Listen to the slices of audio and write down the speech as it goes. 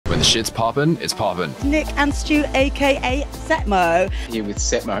the shit's poppin', it's poppin'. Nick and Stu, aka Setmo. Here with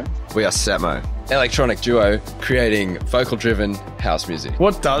Setmo. We are Setmo, electronic duo creating vocal-driven house music.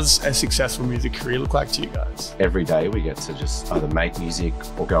 What does a successful music career look like to you guys? Every day we get to just either make music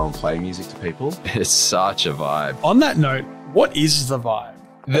or go and play music to people. It's such a vibe. On that note, what is the vibe?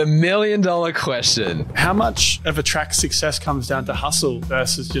 The $1 million question. How much of a track's success comes down to hustle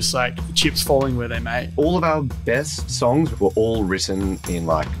versus just like the chips falling where they may? All of our best songs were all written in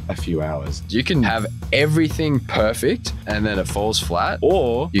like a few hours. You can have everything perfect and then it falls flat,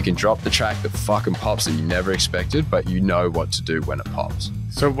 or you can drop the track that fucking pops that you never expected, but you know what to do when it pops.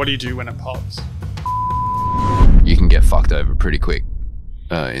 So what do you do when it pops? You can get fucked over pretty quick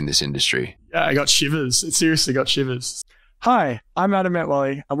in this industry. Yeah, I got shivers. It seriously got shivers. Hi, I'm Adam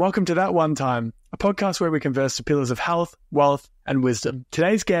Metwally, and welcome to That One Time, a podcast where we converse to pillars of health, wealth, and wisdom.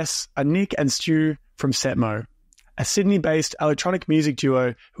 Today's guests are Nick and Stu from Setmo, a Sydney-based electronic music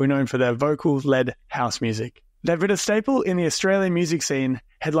duo who are known for their vocals-led house music. They've been a staple in the Australian music scene,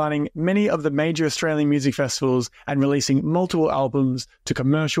 headlining many of the major Australian music festivals and releasing multiple albums to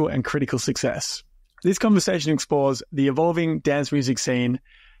commercial and critical success. This conversation explores the evolving dance music scene,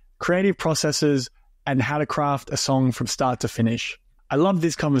 creative processes, and how to craft a song from start to finish. I love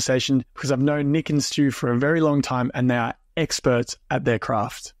this conversation because I've known Nick and Stu for a very long time and they are experts at their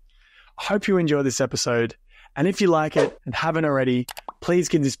craft. I hope you enjoy this episode, and if you like it and haven't already, please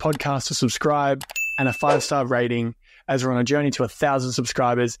give this podcast a subscribe and a 5-star rating, as we're on a journey to 1,000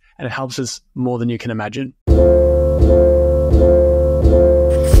 subscribers and it helps us more than you can imagine.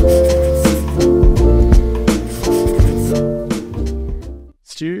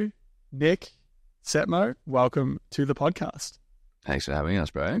 Stu, Nick, Setmo, welcome to the podcast. Thanks for having us,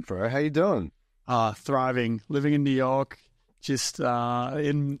 bro. Bro, how you doing? Thriving, living in New York, just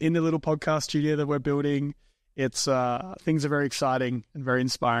in the little podcast studio that we're building. It's things are very exciting and very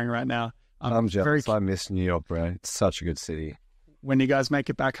inspiring right now. I'm jealous. I miss New York, bro. It's such a good city. When you guys make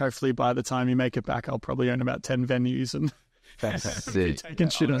it back, hopefully by the time you make it back, I'll probably own about 10 venues and Fantastic. taking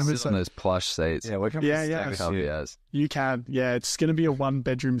shit over. On those plush seats. Yeah, we're You can. Yeah, it's going to be a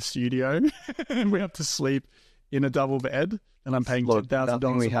 1-bedroom studio and we have to sleep in a double bed and I'm paying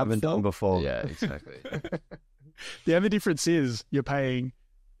 $10,000 we haven't done before. Yeah, exactly. The only difference is you're paying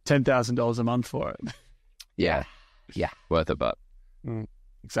 $10,000 a month for it. Yeah. Worth it, but.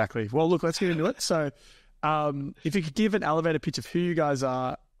 Exactly. Well, look, let's get into it. So if you could give an elevator pitch of who you guys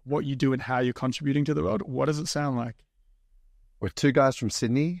are, what you do and how you're contributing to the world, what does it sound like? We're two guys from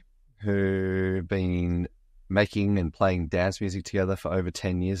Sydney who've been making and playing dance music together for over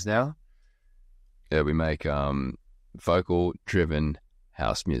 10 years now. Yeah, we make vocal-driven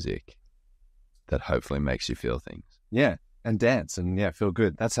house music that hopefully makes you feel things. Yeah, and dance and feel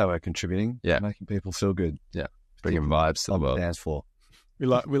good. That's how we're contributing. Yeah. Making people feel good. Yeah, bringing vibes to the world. Dance floor. We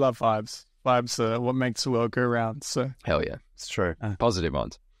love vibes. Vibes are what makes the world go round. So Hell yeah. It's true. Positive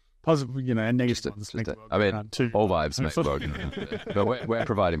ones. positive, and negative ones. Make the world go round too. All vibes make the world go round. But we're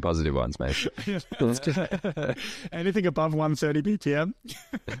providing positive ones, mate. Yeah, that's good. Anything above 130 BPM.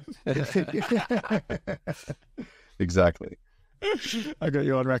 Exactly. I got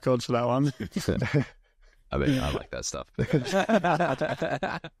you on record for that one. I mean, I like that stuff.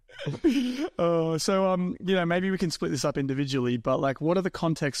 Maybe we can split this up individually, but like, what are the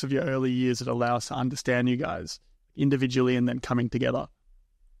contexts of your early years that allow us to understand you guys individually and then coming together?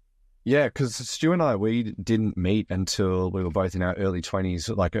 Yeah, because Stu and I, we didn't meet until we were both in our early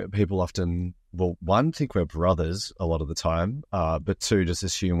 20s. Like, people often, one, think we're brothers a lot of the time, but two, just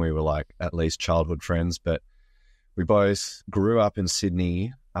assume we were like at least childhood friends. But we both grew up in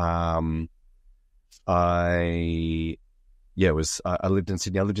Sydney. I lived in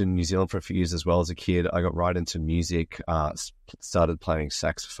Sydney. I lived in New Zealand for a few years as well as a kid. I got right into music, started playing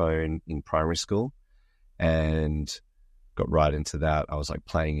saxophone in primary school and got right into that. I was like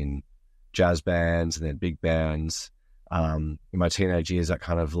playing in jazz bands and then big bands. In my teenage years, that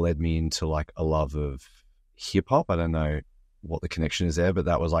kind of led me into like a love of hip hop. I don't know what the connection is there, but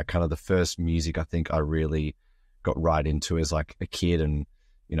that was like kind of the first music I think I really got right into as like a kid, and,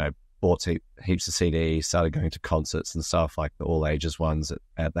 bought heaps of CDs, started going to concerts and stuff, like the all ages ones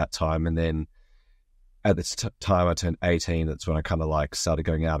at that time. And then at this time I turned 18, that's when I kind of like started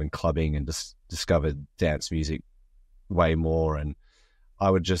going out and clubbing and just discovered dance music way more. And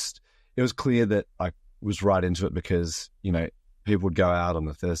it was clear that I was right into it because, people would go out on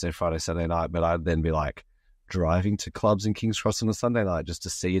a Thursday, Friday, Saturday night, but I'd then be like driving to clubs in King's Cross on a Sunday night just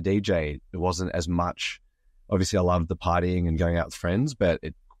to see a DJ. It wasn't as much, obviously I loved the partying and going out with friends, but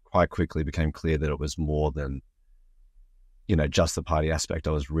it quite quickly became clear that it was more than, just the party aspect.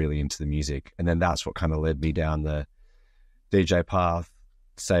 I was really into the music. And then that's what kind of led me down the DJ path.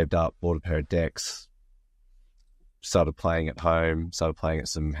 saved up, bought a pair of decks, started playing at home, started playing at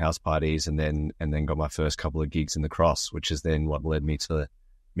some house parties, and then got my first couple of gigs in the Cross, which is then what led me to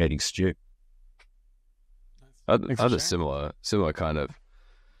meeting Stu. I had a similar kind of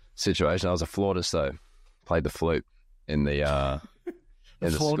situation. I was a flautist though, played the flute in the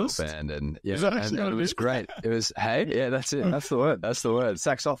school band, and yeah, and it was great. It was that's it. That's the word. That's the word.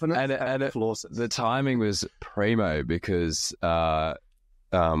 Saxophonist and the timing was primo because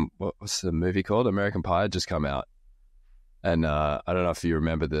what's the movie called? American Pie had just come out, and I don't know if you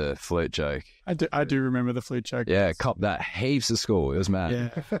remember the flute joke. I do remember the flute joke. Yeah, cop that heaps of school. It was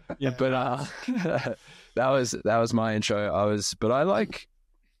mad. Yeah. But that was my intro.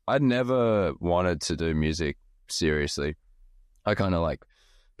 I'd never wanted to do music seriously. I kind of like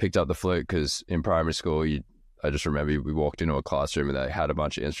picked up the flute because in primary school, I just remember we walked into a classroom and they had a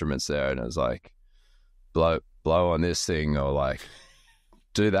bunch of instruments there, and it was like blow on this thing or like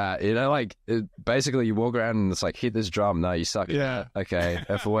do that. Like basically you walk around and it's like hit this drum. No, you suck. Yeah. Okay.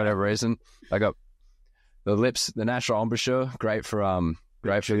 And for whatever reason, I got the natural embouchure, great for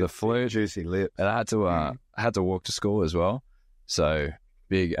the flute, juicy lip, and I had to walk to school as well. So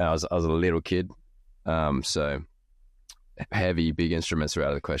big. I was a little kid, so heavy, big instruments were out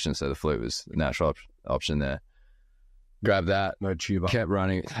of the question. So the flute was the natural option there. Grab that. No tuba. Kept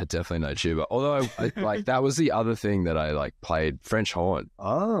running. Definitely no tuba. Although I like that was the other thing that I like played French horn.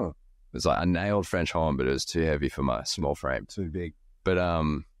 Oh, it was like I nailed French horn, but it was too heavy for my small frame. Too big. But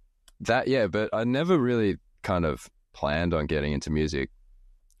but I never really kind of planned on getting into music.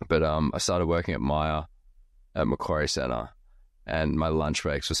 But I started working at Myer at Macquarie Centre, and my lunch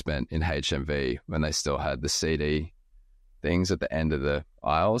breaks were spent in HMV when they still had the CD things at the end of the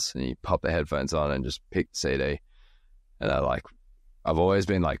aisles, and you pop the headphones on and just pick the CD. And I've always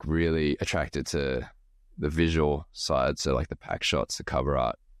been like really attracted to the visual side, so like the pack shots, the cover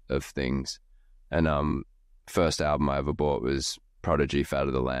art of things. And first album I ever bought was Prodigy, Fat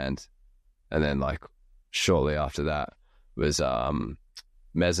of the Land, and then like shortly after that was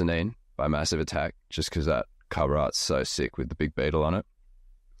Mezzanine by Massive Attack, just because that cover art's so sick with the big beetle on it.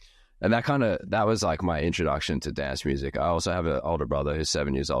 And that was like my introduction to dance music. I also have an older brother who's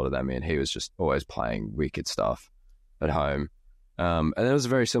 7 years older than me, and he was just always playing wicked stuff at home. And it was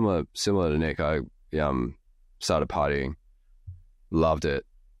very similar to Nick. I started partying, loved it,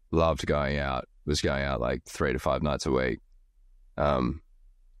 loved going out, was going out like 3 to 5 nights a week, and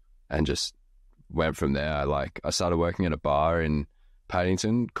just went from there. I started working at a bar in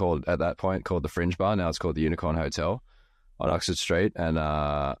Paddington at that point called the Fringe Bar. Now it's called the Unicorn Hotel on Oxford Street, and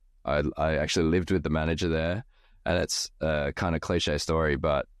I actually lived with the manager there. And it's a kind of cliche story,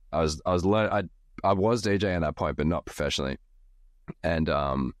 but I was DJing at that point, but not professionally. And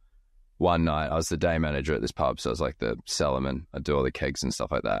one night I was the day manager at this pub, so I was like the cellarman. I'd do all the kegs and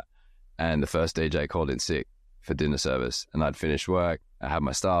stuff like that. And the first DJ called in sick for dinner service, and I'd finished work, I had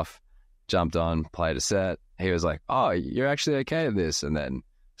my stuff, jumped on, played a set. He was like, "Oh, you're actually okay at this," and then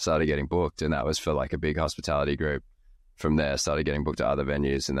started getting booked, and that was for like a big hospitality group. From there, started getting booked at other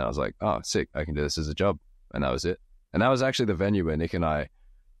venues, and then I was like, "Oh, sick! I can do this as a job," and that was it. And that was actually the venue where Nick and I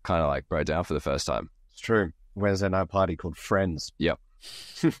kind of like broke down for the first time. It's true. Wednesday night party called Friends. Yep,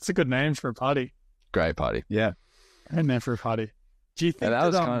 it's a good name for a party. Great party. Yeah, great name for a party. Do you think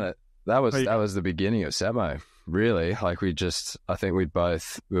and that was the beginning of Semo? Really, like I think we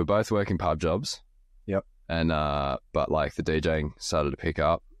were both working pub jobs. Yep. And but like the DJing started to pick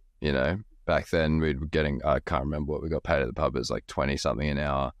up. Back then we were getting, I can't remember what we got paid at the pub. It was like 20 something an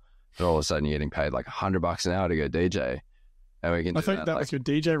hour. And all of a sudden you're getting paid like $100 an hour to go DJ. And we can I think that was your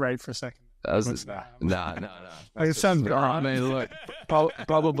DJ rate for a second. That was no. It sounds I mean, look,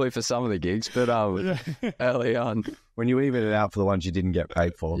 probably for some of the gigs, but early on. When you even it out for the ones you didn't get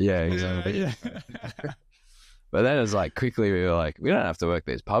paid for. Yeah, exactly. Yeah. But then it's like quickly we were like, we don't have to work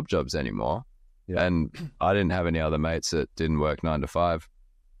these pub jobs anymore. Yeah. And I didn't have any other mates that didn't work 9 to 5.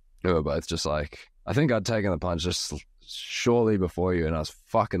 We were both just like, I think I'd taken the plunge just shortly before you, and I was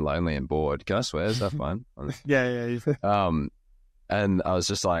fucking lonely and bored. Can I swear? Is that fine? Yeah. And I was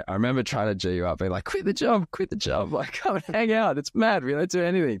just like, I remember trying to G you up, being like, quit the job. Like, come and hang out. It's mad. We don't do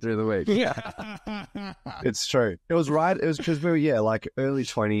anything through the week. Yeah. It's true. It was because we were, like early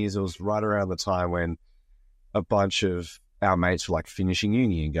 20s. It was right around the time when a bunch of our mates were like finishing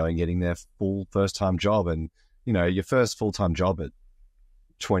uni and getting their full first-time job. And, your first full-time job at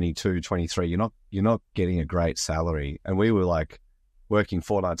 22, 23, you're not getting a great salary. And we were like working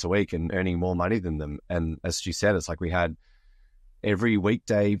 4 nights a week and earning more money than them. And as Stu said, it's like we had every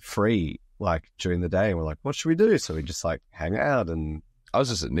weekday free, like during the day. And we're like, what should we do? So we just like hang out. And I was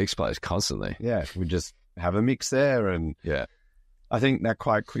just at Nick's place constantly. Yeah. We just have a mix there. And yeah. I think that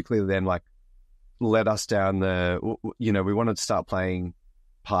quite quickly then like led us down we wanted to start playing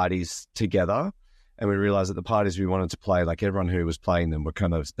parties together, and we realized that the parties we wanted to play, like everyone who was playing them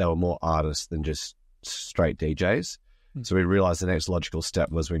they were more artists than just straight DJs. So we realized the next logical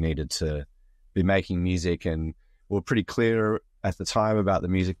step was we needed to be making music, and we were pretty clear at the time about the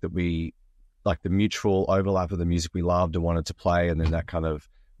music that we, like the mutual overlap of the music we loved and wanted to play, and then that kind of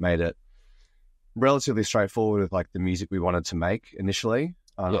made it relatively straightforward with like the music we wanted to make initially.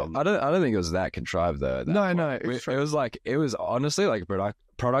 I don't think it was that contrived though. No, It was honestly like a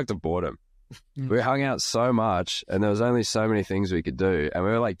product of boredom. We hung out so much, and there was only so many things we could do, and we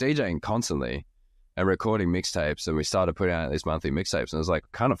were like DJing constantly and recording mixtapes, and we started putting out these monthly mixtapes, and I was like,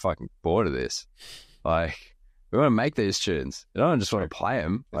 kind of fucking bored of this. Like, we want to make these tunes. I don't just want to play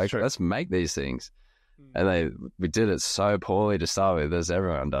them. Like, let's make these things. And we did it so poorly to start with, as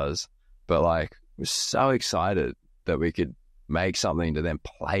everyone does. But like, we're so excited that we could make something to then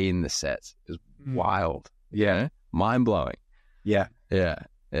play in the sets. It was wild. Yeah. Mind blowing. Yeah. Yeah.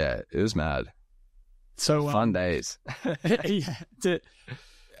 Yeah. It was mad. So fun days. Yeah.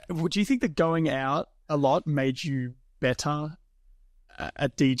 Do you think that going out a lot made you better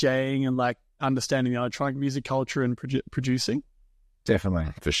at DJing and like understanding the electronic music culture and producing? Definitely.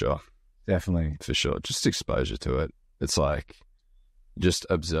 For sure. Definitely. For sure. Just exposure to it. It's like, just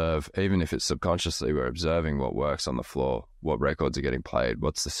observe, even if it's subconsciously, we're observing what works on the floor, what records are getting played,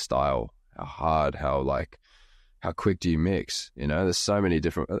 what's the style, how hard, how quick do you mix? You know, there's so many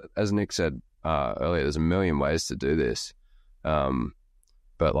different, as Nick said earlier, there's a million ways to do this.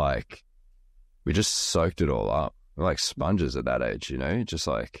 But like, we just soaked it all up. We're like sponges at that age, you know, just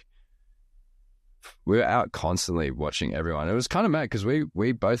like, we were out constantly watching everyone. It was kind of mad because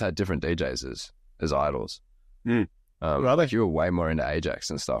we both had different DJs as idols. Like you were way more into Ajax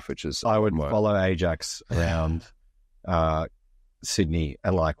and stuff, which is... I would follow Ajax around Sydney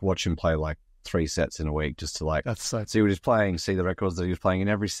and like watch him play like 3 sets in a week just to like see what he's playing, see the records that he was playing in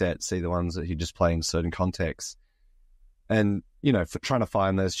every set, see the ones that he just played in certain contexts. And, you know, for trying to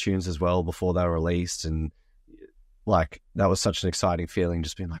find those tunes as well before they were released, and like that was such an exciting feeling,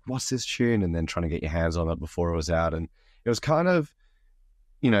 just being like, what's this tune? And then trying to get your hands on it before it was out. And it was kind of,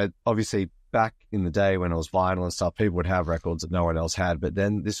 you know, obviously back in the day when it was vinyl and stuff, people would have records that no one else had. But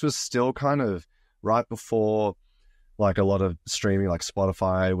then this was still kind of right before like a lot of streaming, like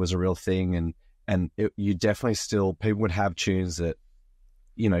Spotify was a real thing. And you definitely still, people would have tunes that,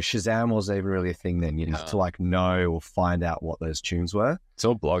 you know, Shazam wasn't even really a thing then. You had to like know or find out what those tunes were. It's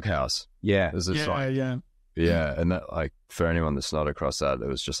all Bloghouse. Yeah. Yeah, and that, like, for anyone that's not across that, it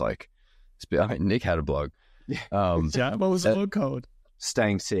was just like, I mean, Nick had a blog. What was the blog called?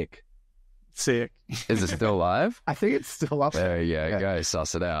 Staying Sick. Sick. Is it still live? I think it's still up there. Go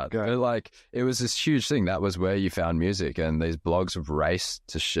suss it out. But like, it was this huge thing. That was where you found music, and these blogs have raced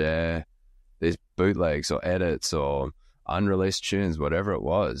to share these bootlegs or edits or unreleased tunes, whatever it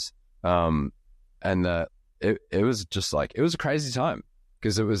was. And it was just like, it was a crazy time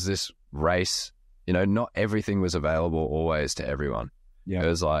because it was this race. You know, not everything was available always to everyone. Yeah. It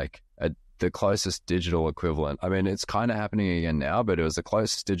was like the closest digital equivalent. I mean, it's kind of happening again now, but it was the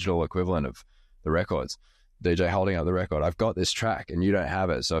closest digital equivalent of the records. DJ holding up the record. I've got this track and you don't have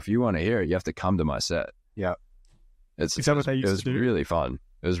it. So if you want to hear it, you have to come to my set. Yeah. Is that what they used to do? It was really fun.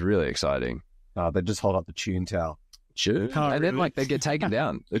 It was really exciting. They just hold up the tune towel. And then like they get taken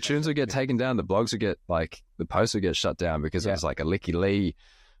down. The tunes would get taken down. The blogs would get like, the posts would get shut down because it was like a Licky Lee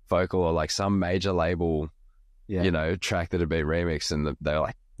vocal or like some major label, you know, track that had been remixed, and they were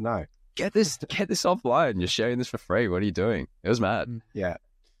like, no, get this offline. You're sharing this for free. What are you doing? It was mad. Yeah.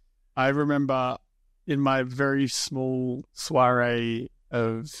 I remember in my very small soiree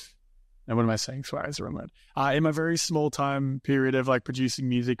of, and what am I saying? Soiree is the wrong word. In my very small time period of like producing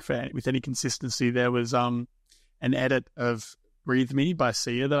music with any consistency, there was an edit of Breathe Me by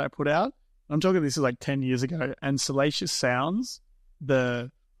Sia that I put out. I'm talking, this is like 10 years ago, and Salacious Sounds,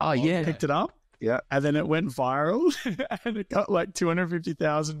 picked it up. Yeah. And then it went viral and it got like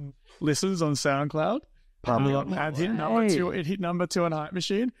 250,000 listens on SoundCloud. It hit number 2 on Hype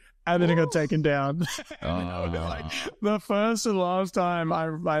Machine, and then it got taken down. Like the first and last time I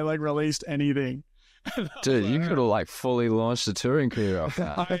like released anything. Dude, you could have like fully launched a touring career off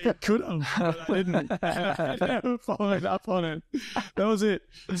that. I could have, but I didn't. I never followed up on it. That was it.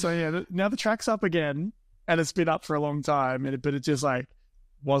 So yeah, now the track's up again, and it's been up for a long time, but it just like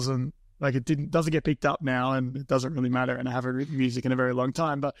wasn't like, doesn't get picked up now, and it doesn't really matter, and I haven't written music in a very long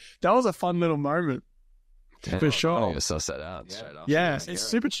time, but that was a fun little moment. Damn, for sure. I'm gonna suss that out straight off. Yeah, it's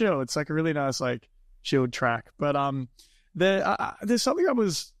super chill. It's like a really nice, like, chilled track. But there's something I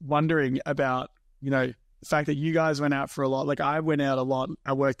was wondering about, you know, the fact that you guys went out for a lot. Like I went out a lot.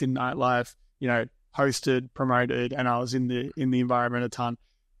 I worked in nightlife, hosted, promoted, and I was in the environment a ton.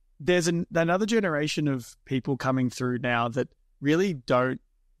 There's another generation of people coming through now that really don't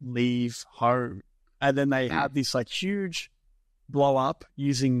leave home. And then they have this like huge blow up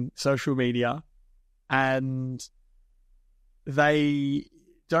using social media, and they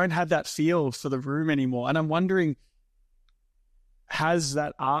don't have that feel for the room anymore. And I'm wondering, has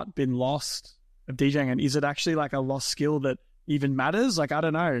that art been lost of DJing? And is it actually like a lost skill that even matters? Like, I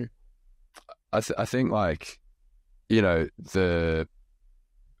don't know. I think like,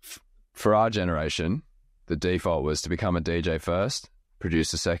 for our generation, the default was to become a DJ first,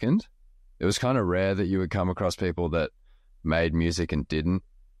 producer second. It was kind of rare that you would come across people that made music and didn't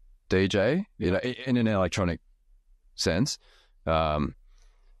DJ, in an electronic sense. And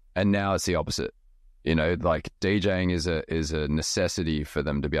now it's the opposite. Like DJing is a necessity for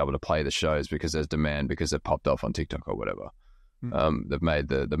them to be able to play the shows because there's demand, because they've popped off on TikTok or whatever. They've made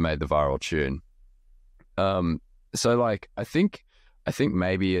the viral tune. So like I think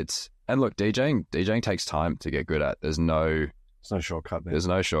maybe it's, and look, DJing takes time to get good at. There's no shortcut. There's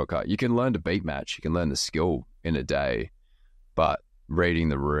no shortcut. You can learn to beat match. You can learn the skill in a day, but reading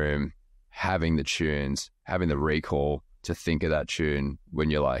the room, having the tunes, having the recall to think of that tune when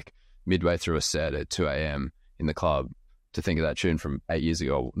you're like midway through a set at 2 a.m. in the club, to think of that tune from 8 years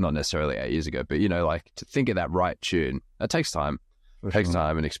ago, not necessarily 8 years ago, but like to think of that right tune, that takes time. It takes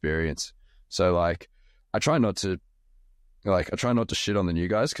time and experience. So like, I try not to shit on the new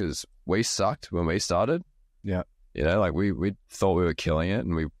guys because we sucked when we started. Yeah. Like we thought we were killing it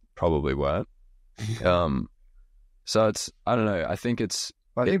and we probably weren't. So it's, I don't know. I think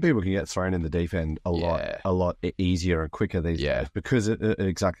people can get thrown in the deep end a lot easier and quicker these days because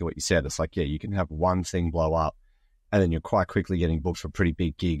exactly what you said. It's like, you can have one thing blow up and then you're quite quickly getting booked for pretty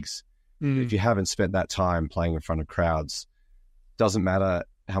big gigs. If you haven't spent that time playing in front of crowds, doesn't matter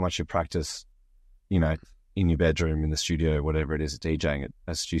how much you practice, in your bedroom, in the studio, whatever it is, DJing.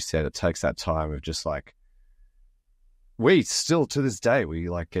 As Stu said, it takes that time of just like, we still to this day, we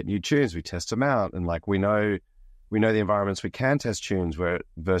like get new tunes, we test them out, and like we know the environments we can test tunes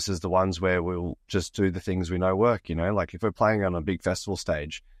versus the ones where we'll just do the things we know work. Like if we're playing on a big festival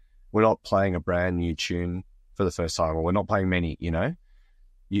stage, we're not playing a brand new tune for the first time, or we're not playing many.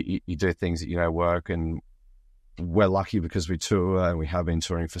 You do things that work, and we're lucky because we tour and we have been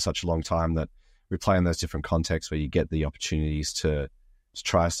touring for such a long time that we play in those different contexts where you get the opportunities to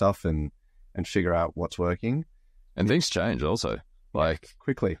try stuff and figure out what's working. And things change also, like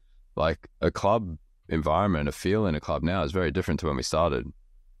quickly. Like a club environment, a feel in a club now is very different to when we started.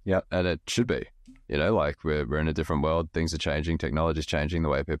 Yeah, and it should be. Like we're in a different world. Things are changing. Technology's changing. The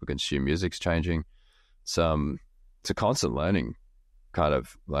way people consume music's changing. It's a constant learning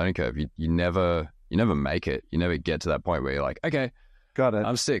curve. You never make it. You never get to that point where you're like, okay, got it,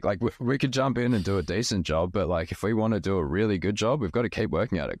 I'm sick. Like we could jump in and do a decent job, but like if we want to do a really good job, we've got to keep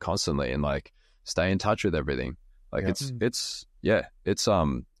working at it constantly and like stay in touch with everything. Like it's a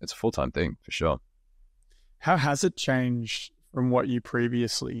full-time thing for sure. How has it changed from what you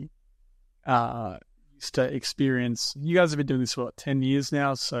previously used to experience? You guys have been doing this for 10 years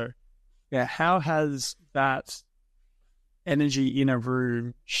now. So yeah, how has that energy in a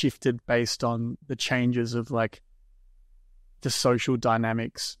room shifted based on the changes of like the social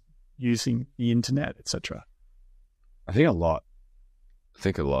dynamics using the internet, etc.? I think a lot.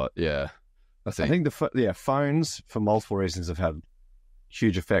 Yeah. I think phones for multiple reasons have had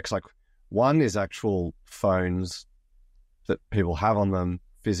huge effects. Like one is actual phones that people have on them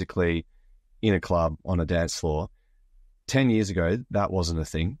physically in a club on a dance floor. 10 years ago, that wasn't a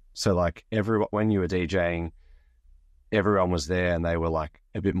thing. So like when you were DJing, everyone was there and they were like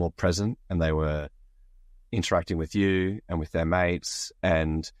a bit more present and they were interacting with you and with their mates.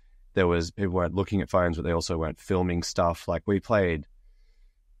 And people weren't looking at phones, but they also weren't filming stuff. Like we played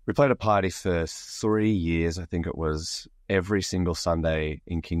a party for 3 years, I think it was, every single Sunday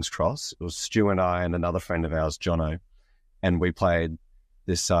in King's Cross. It was Stu and I and another friend of ours, Jono, and we played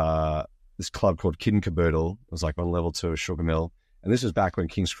this club called Kid and Caboodle. It was like on level 2 of Sugar Mill, and this was back when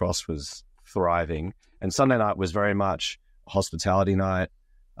King's Cross was thriving. And Sunday night was very much a hospitality night.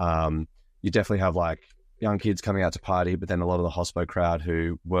 You definitely have like young kids coming out to party, but then a lot of the hospo crowd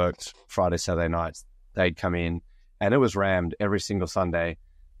who worked Friday, Saturday nights, they'd come in, and it was rammed every single Sunday.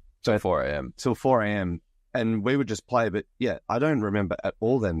 So 4 a.m. Till 4 a.m. And we would just play. But yeah, I don't remember at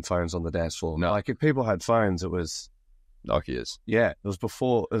all then phones on the dance floor. No. Like if people had phones, it was Nokias. Yeah, it was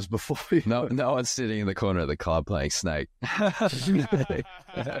before. No one's sitting in the corner of the club playing Snake.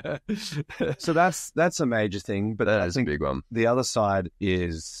 So that's a major thing. But that is a big one. The other side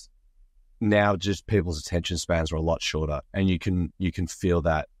is now just people's attention spans are a lot shorter, and you can feel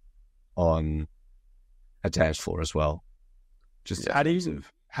that on a dance floor as well. Just how do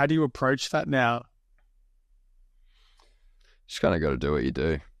you approach that now? Just kind of got to do what you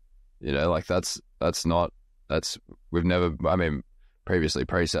do, like we've never, I mean, previously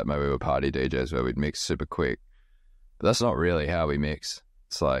pre-set we were party DJs where we'd mix super quick, but that's not really how we mix.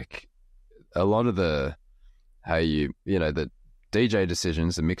 It's like a lot of the DJ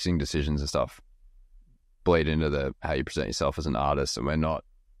decisions, the mixing decisions and stuff bleed into how you present yourself as an artist, and we're not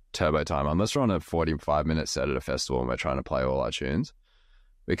turbo time. Unless we're on a 45-minute set at a festival and we're trying to play all our tunes,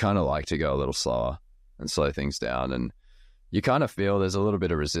 we kind of like to go a little slower and slow things down, and you kind of feel there's a little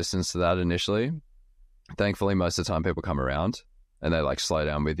bit of resistance to that initially. Thankfully, most of the time people come around and they like slow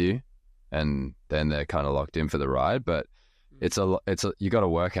down with you, and then they're kind of locked in for the ride. But you got to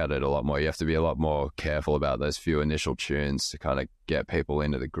work at it a lot more. You have to be a lot more careful about those few initial tunes to kind of get people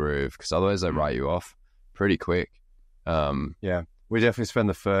into the groove, because otherwise they write you off pretty quick. Yeah, we definitely spend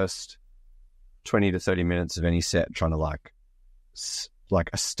the first 20 to 30 minutes of any set trying to like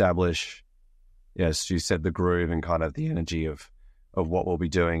establish, as you said, the groove and kind of the energy of what we'll be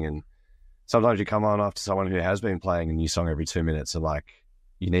doing. And sometimes you come on after someone who has been playing a new song every 2 minutes, and like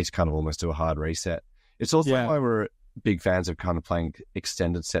you need to kind of almost do a hard reset. It's also why we're big fans of kind of playing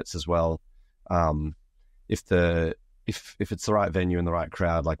extended sets as well. If it's the right venue and the right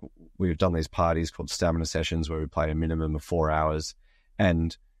crowd, like we've done these parties called stamina sessions where we play a minimum of 4 hours,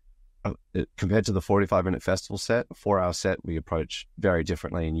 and compared to the 45-minute festival set, a 4-hour set we approach very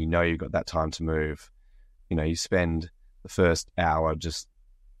differently, and you've got that time to move. You spend the first hour just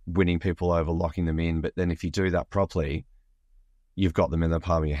winning people over, locking them in, but then if you do that properly, you've got them in the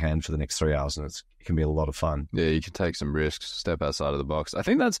palm of your hand for the next 3 hours, and it can be a lot of fun. Yeah, you can take some risks, step outside of the box. I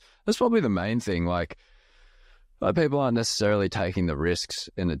think that's probably the main thing. Like people aren't necessarily taking the risks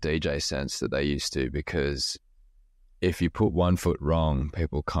in a DJ sense that they used to, because if you put 1 foot wrong,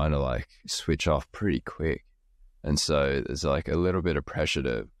 people kind of like switch off pretty quick. And so there's like a little bit of pressure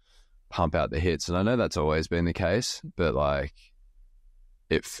to pump out the hits. And I know that's always been the case, but like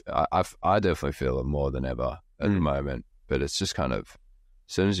I definitely feel it more than ever at the moment. But it's just kind of,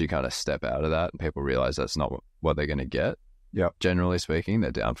 as soon as you kind of step out of that and people realize that's not what they're going to get, generally speaking,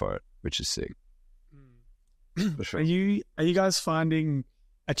 they're down for it, which is sick. For sure. Are you guys finding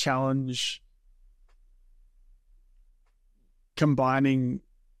a challenge combining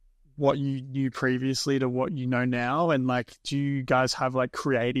what you knew previously to what you know now? And like, do you guys have like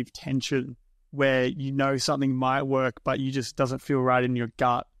creative tension where something might work, but you just doesn't feel right in your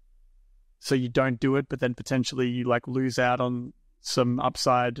gut, so you don't do it, but then potentially you like lose out on some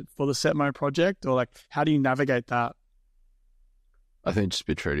upside for the Setmo project? Or like, how do you navigate that? I think just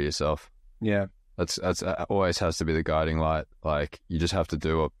be true to yourself. Yeah. That's always has to be the guiding light. Like, you just have to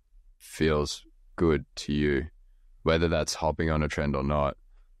do what feels good to you, whether that's hopping on a trend or not.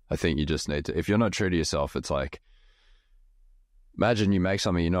 I think you just need to, if you're not true to yourself, it's like, imagine you make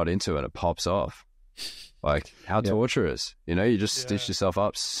something you're not into and it pops off. Like, how torturous, you just stitch yourself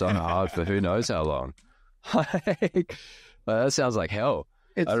up so hard for who knows how long. Like, that sounds like hell.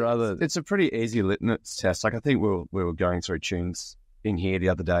 It's a pretty easy litmus test. Like, I think we were going through tunes in here the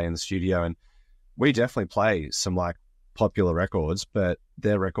other day in the studio, and we definitely play some like popular records, but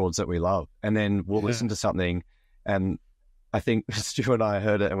they're records that we love. And then we'll listen to something, and I think Stu and I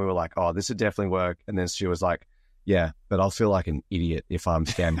heard it and we were like, oh, this would definitely work. And then Stu was like, yeah, but I'll feel like an idiot if I'm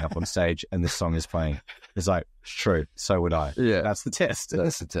standing up on stage and this song is playing. It's like, true, so would I. Yeah. That's the test.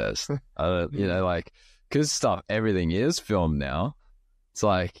 That's the test. Like, because everything is filmed now. It's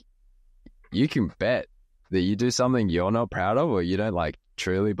like, you can bet that you do something you're not proud of or you don't like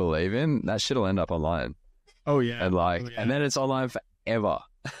truly believe in, that shit will end up online. Oh yeah. And and then it's online forever.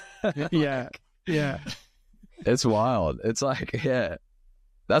 Yeah. It's wild. It's like,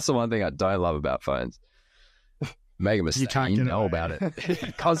 that's the one thing I don't love about phones. Make a mistake, you know about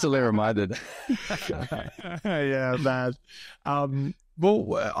it. Constantly reminded. Yeah, bad.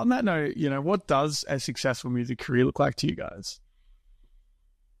 Well, on that note, what does a successful music career look like to you guys?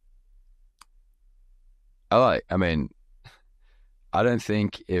 I don't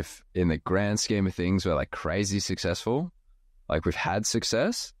think if in the grand scheme of things we're like crazy successful, like we've had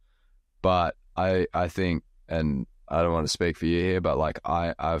success, but I think, and I don't want to speak for you here, but like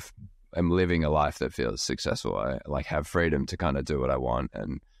I'm living a life that feels successful. I like have freedom to kind of do what I want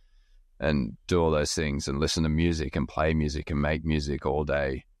and do all those things and listen to music and play music and make music all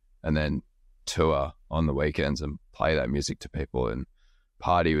day and then tour on the weekends and play that music to people and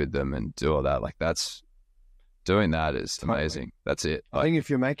party with them and do all that. Like doing that is amazing. That's it. I think if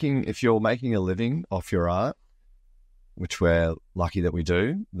you're making a living off your art, which we're lucky that we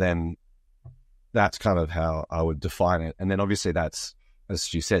do, then that's kind of how I would define it. And then obviously that's,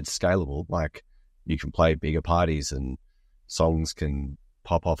 as you said, scalable. Like you can play bigger parties and songs can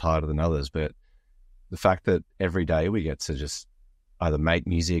pop off harder than others. But the fact that every day we get to just either make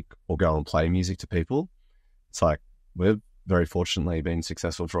music or go and play music to people, it's like we've very fortunately been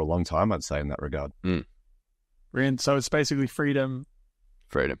successful for a long time, I'd say, in that regard. Brilliant. So it's basically freedom,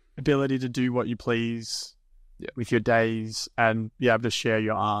 ability to do what you please with your days and be able to share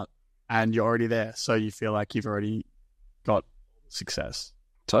your art, and you're already there. So you feel like you've already got success.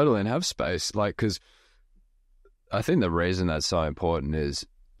 Totally. And have space. Like, because I think the reason that's so important is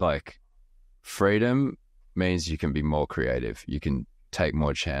like freedom means you can be more creative. You can take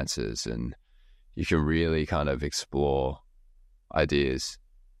more chances and you can really kind of explore ideas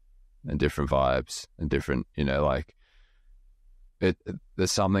and different vibes and different, like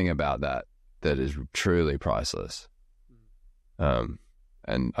there's something about that is truly priceless. And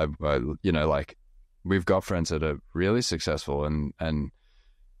I like we've got friends that are really successful and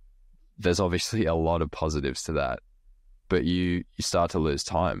there's obviously a lot of positives to that, but you start to lose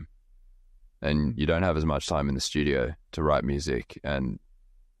time and you don't have as much time in the studio to write music and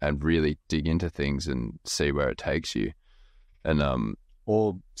really dig into things and see where it takes you. And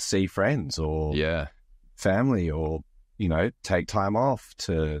or see friends or family or, take time off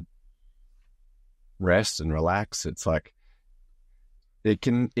to rest and relax. It's like you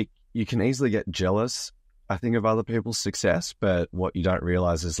can easily get jealous, I think, of other people's success, but what you don't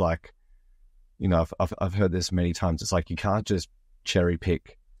realize is like, I've heard this many times. It's like you can't just cherry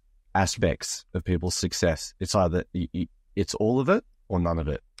pick aspects of people's success. It's either it's all of it or none of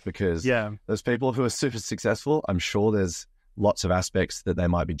it, because those people who are super successful, I'm sure there's lots of aspects that they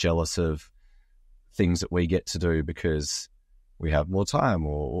might be jealous of, things that we get to do because we have more time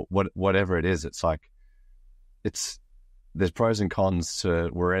or whatever it is. It's like there's pros and cons to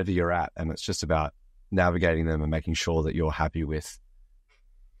wherever you're at, and it's just about navigating them and making sure that you're happy with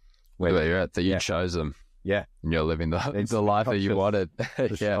where you're at, that you chose them. Yeah. And you're living the life that you wanted.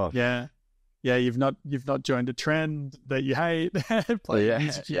 Sure. Yeah. Yeah, you've not joined a trend that you hate, playing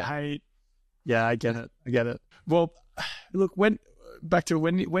music you hate. Yeah, I get it. Well, look, when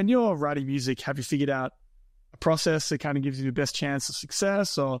you're writing music, have you figured out a process that kind of gives you the best chance of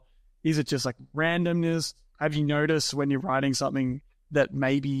success, or is it just like randomness? Have you noticed when you're writing something that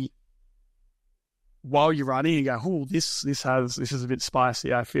maybe while you're writing you go, oh, this is a bit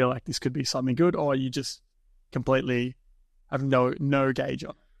spicy, I feel like this could be something good, or you just completely have no gauge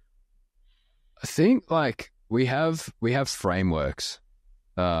on it? I think like we have frameworks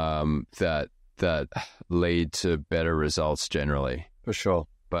that lead to better results generally, for sure.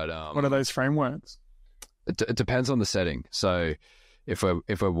 But what are those frameworks? It depends on the setting. So if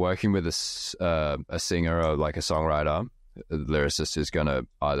we're working with a singer or like a songwriter, a lyricist who's going to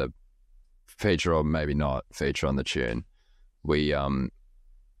either feature or maybe not feature on the tune, we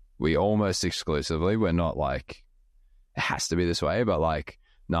almost exclusively, we're not like it has to be this way, but like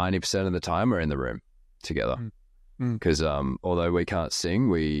 90% of the time we're in the room together. Because although we can't sing,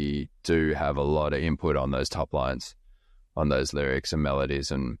 we do have a lot of input on those top lines, on those lyrics and melodies.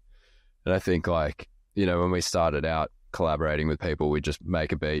 And I think like, when we started out collaborating with people, we'd just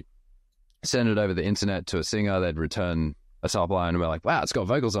make a beat, send it over the internet to a singer, they'd return a top line and we're like, wow, it's got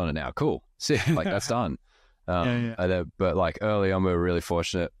vocals on it now. Cool. See, like that's done. But like early on, we were really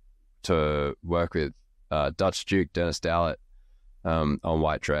fortunate to work with Dutch Duke, Dennis Dowlett, on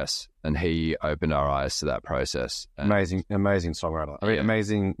White Dress, and he opened our eyes to that process. Amazing songwriter. I mean,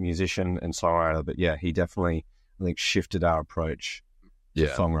 amazing musician and songwriter, but he definitely, I think, shifted our approach to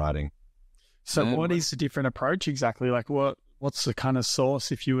songwriting. So what is the different approach exactly? Like what's the kind of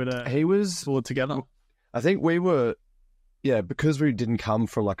source if you were to pull it together? I think we were, because we didn't come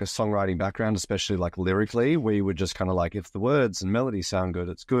from like a songwriting background, especially like lyrically, we were just kind of like, if the words and melody sound good,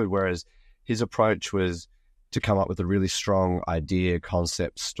 it's good. Whereas his approach was to come up with a really strong idea,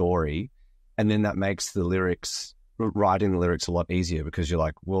 concept, story, and then that makes writing the lyrics a lot easier, because you're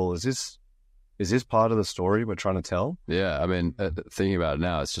like, well, is this part of the story we're trying to tell? Yeah, I mean, thinking about it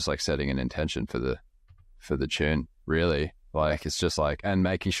now, it's just like setting an intention for the tune, really. Like it's just like, and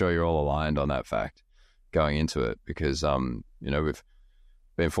making sure you're all aligned on that fact going into it, because we've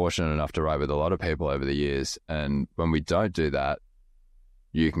been fortunate enough to write with a lot of people over the years, and when we don't do that,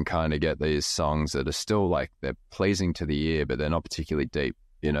 you can kind of get these songs that are still like they're pleasing to the ear, but they're not particularly deep.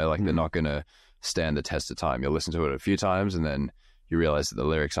 They're not going to stand the test of time. You'll listen to it a few times and then you realize that the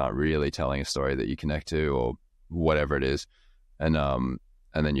lyrics aren't really telling a story that you connect to or whatever it is. And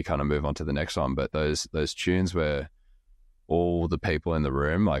then you kind of move on to the next one. But those tunes where all the people in the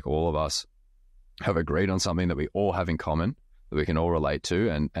room, like all of us, have agreed on something that we all have in common, that we can all relate to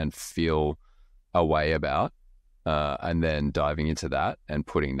and feel a way about, and then diving into that and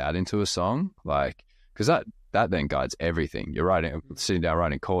putting that into a song, like, because that then guides everything. You're sitting down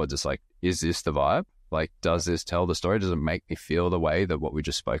writing chords. It's like, is this the vibe? Like, does this tell the story? Does it make me feel the way that what we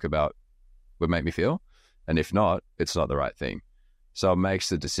just spoke about would make me feel? And if not, it's not the right thing. So it makes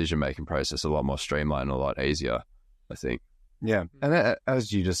the decision-making process a lot more streamlined, a lot easier, I think. Yeah. And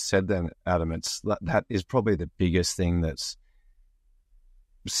as you just said then, Adam, that is probably the biggest thing that's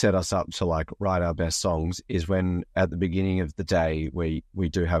set us up to like write our best songs, is when at the beginning of the day we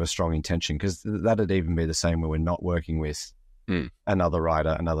do have a strong intention, because that'd even be the same when we're not working with another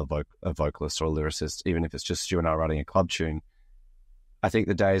writer, a vocalist or a lyricist, even if it's just Stu and I writing a club tune. I think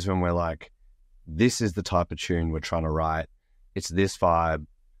the days when we're like, this is the type of tune we're trying to write, it's this vibe,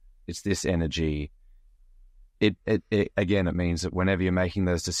 it's this energy. It again, it means that whenever you're making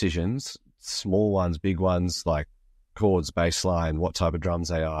those decisions, small ones, big ones, like chords, bass line, what type of drums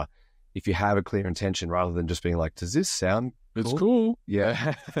they are, if you have a clear intention rather than just being like, does this sound It's cool.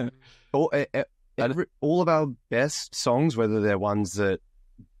 Yeah. All of our best songs, whether they're ones that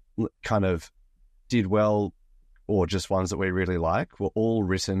kind of did well or just ones that we really like, were all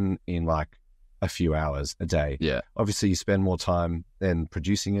written in like a few hours a day. Yeah. Obviously, you spend more time than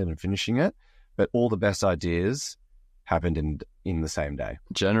producing it and finishing it, but all the best ideas happened in the same day.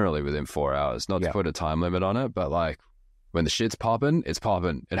 Generally within 4 hours. Not to put a time limit on it, but like when the shit's popping, it's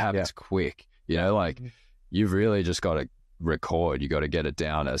popping. It happens quick. You know, like you've really just got to record. You got to get it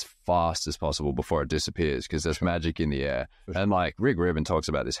down as fast as possible before it disappears, because there's magic in the air. And like Rick Rubin talks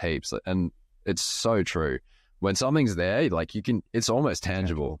about this heaps, and it's so true. When something's there, like it's almost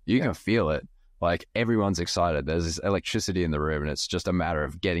tangible. You can feel it. Like everyone's excited. There's this electricity in the room, and it's just a matter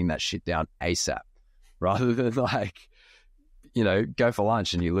of getting that shit down ASAP, rather than like, you know, go for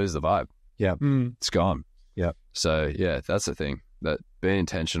lunch and you lose the vibe. Yeah. It's gone. Yeah. So yeah, that's the thing, that being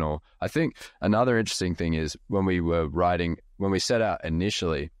intentional. I think another interesting thing is when we set out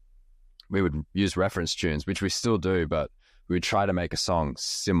initially, we would use reference tunes, which we still do, but we would try to make a song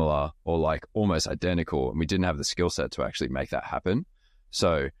similar or like almost identical. And we didn't have the skill set to actually make that happen.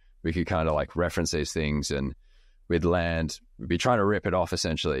 So we could kind of like reference these things, and we'd be trying to rip it off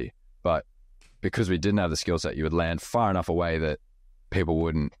essentially. But because we didn't have the skill set, you would land far enough away that people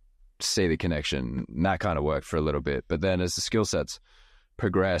wouldn't see the connection. And that kind of worked for a little bit. But then as the skill sets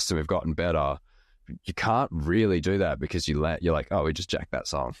progressed and we've gotten better, you can't really do that, because you're like, oh, we just jacked that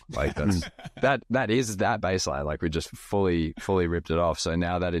song. Like that's that is that bass line. Like we just fully ripped it off. So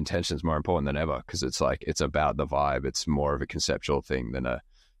now that intention is more important than ever, because it's like, it's about the vibe. It's more of a conceptual thing than a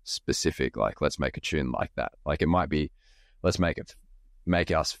specific, like, let's make a tune like that. Like it might be, let's make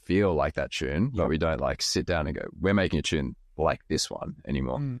us feel like that tune, but we don't like sit down and go, we're making a tune like this one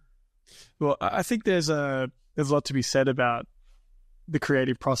anymore. Well, I think there's a lot to be said about the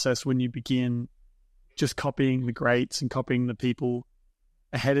creative process when you begin just copying the greats and copying the people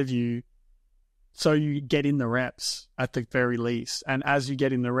ahead of you. So you get in the reps at the very least. And as you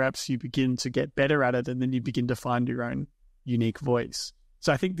get in the reps, you begin to get better at it, and then you begin to find your own unique voice.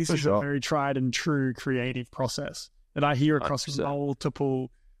 So I think this is a very tried and true creative process that I hear across 100%.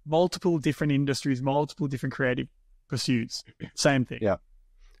 multiple different industries, multiple different creative pursuits. Same thing. Yeah.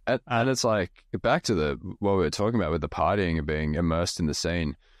 And it's like, back to what we were talking about with the partying and being immersed in the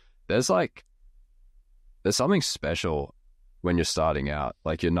scene, there's something special when you're starting out.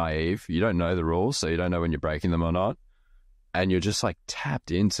 Like you're naive, you don't know the rules, so you don't know when you're breaking them or not. And you're just like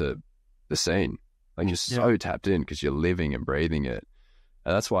tapped into the scene. Like you're so tapped in because you're living and breathing it.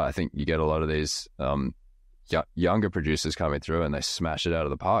 And that's why I think you get a lot of these younger producers coming through, and they smash it out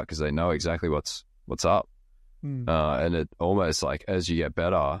of the park because they know exactly what's up. And it almost like, as you get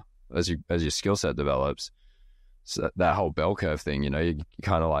better, as your skill set develops, so that whole bell curve thing, you know, you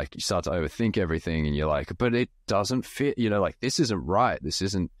kind of like, you start to overthink everything, and you're like, but it doesn't fit, you know, like this isn't right. This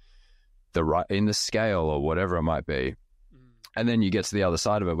isn't the right in the scale or whatever it might be. And then you get to the other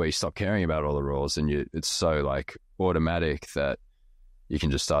side of it where you stop caring about all the rules, and it's so like automatic that you can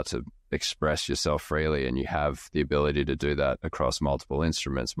just start to express yourself freely, and you have the ability to do that across multiple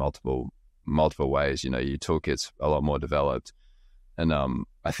instruments, multiple ways. You know, your toolkit's a lot more developed. And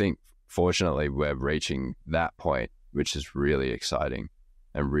I think fortunately we're reaching that point, which is really exciting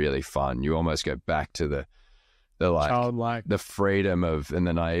and really fun. You almost go back to the like childlike, the freedom of, and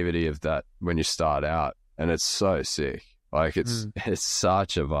the naivety of that when you start out, and it's so sick. Like it's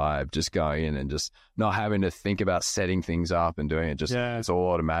such a vibe, just going in and just not having to think about setting things up and doing it. Just it's all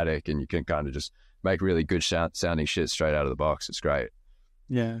automatic, and you can kind of just make really good sounding shit straight out of the box. It's great.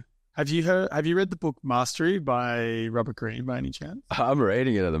 Yeah. Have you read the book Mastery by Robert Greene by any chance? I'm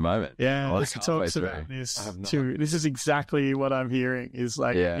reading it at the moment. Yeah, I'm it talks halfway about through. this too. This is exactly what I'm hearing is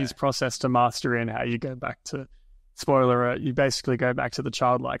like his process to mastery and how you go back to, spoiler alert, you basically go back to the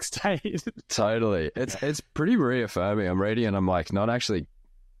childlike state. Totally. It's pretty reaffirming. I'm reading and I'm like, not actually,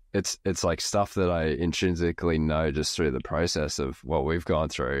 it's like stuff that I intrinsically know just through the process of what we've gone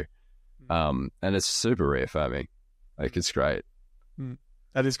through. And it's super reaffirming. Like, it's great.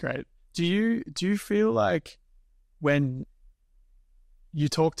 That is great. Do you feel like when you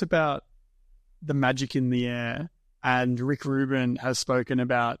talked about the magic in the air, and Rick Rubin has spoken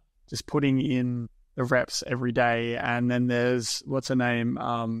about just putting in the reps every day, and then there's, what's her name,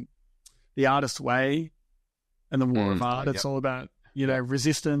 The Artist Way and the War of Art. It's all about,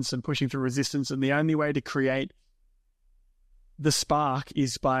 resistance and pushing through resistance, and the only way to create the spark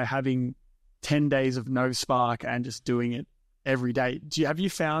is by having 10 days of no spark and just doing it every day. Have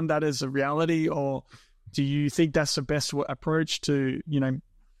you found that as a reality, or do you think that's the best approach to,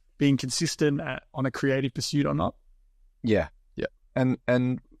 being consistent on a creative pursuit or not? Yeah.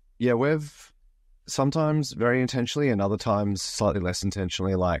 And we've sometimes very intentionally and other times slightly less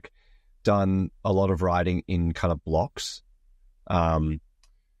intentionally, like, done a lot of writing in kind of blocks.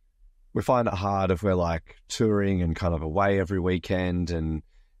 We find it hard if we're like touring and kind of away every weekend and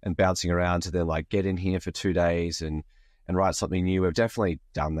bouncing around to then like get in here for 2 days and write something new. We've definitely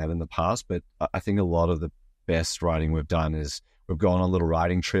done that in the past, but I think a lot of the best writing we've done is we've gone on little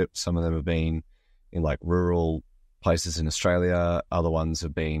writing trips. Some of them have been in like rural places in Australia. Other ones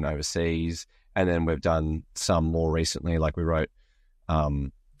have been overseas. And then we've done some more recently, like we wrote a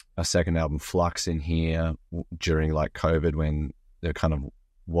second album, Flux, in here during like COVID when there kind of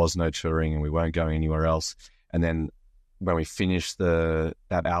was no touring and we weren't going anywhere else. And then when we finished that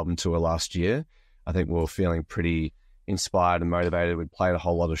album tour last year, I think we were feeling pretty inspired and motivated. We'd played a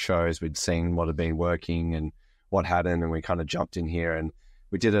whole lot of shows. We'd seen what had been working and what hadn't, and we kind of jumped in here and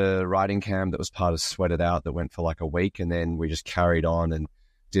we did a writing camp that was part of Sweat It Out that went for like a week, and then we just carried on and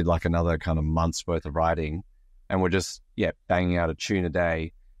did like another kind of month's worth of writing, and we're just banging out a tune a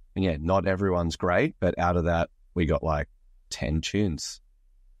day. And not everyone's great, but out of that we got like 10 tunes,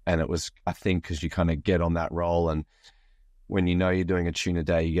 and it was, I think, because you kind of get on that roll, and when you know you're doing a tune a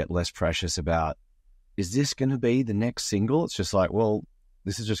day, you get less precious about, is this going to be the next single? It's just like, well,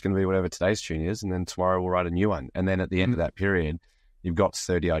 this is just going to be whatever today's tune is, and then tomorrow we'll write a new one. And then at the end of that period, you've got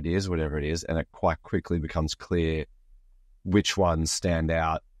 30 ideas, whatever it is, and it quite quickly becomes clear which ones stand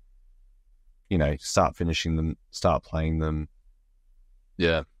out. Start finishing them, start playing them.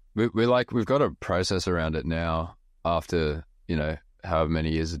 Yeah. We've got a process around it now after, however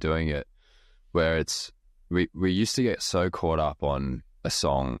many years of doing it, where it's, we used to get so caught up on a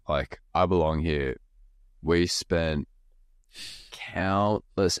song, like I Belong Here. We spent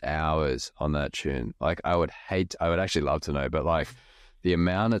countless hours on that tune. Like I would actually love to know, but like the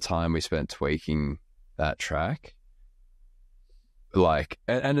amount of time we spent tweaking that track, like,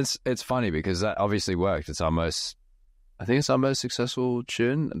 and it's funny because that obviously worked. I think it's our most successful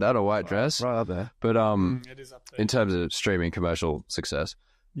tune, that or White Dress. Right up there. But It is up there. in terms of streaming commercial success.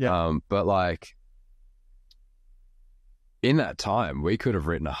 Yeah. But like in that time, we could have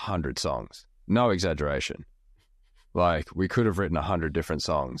written 100 songs. No exaggeration. Like we could have written 100 different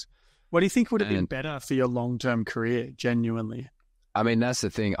songs. What do you think would have been better for your long-term career, genuinely? I mean, that's the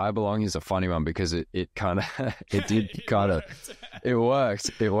thing. I Belong is a funny one because it kind of, it did kind of, it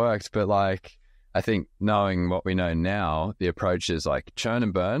worked. But like, I think knowing what we know now, the approach is like churn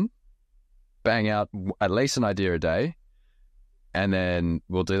and burn, bang out at least an idea a day. And then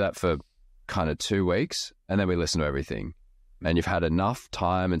we'll do that for kind of 2 weeks. And then we listen to everything. And you've had enough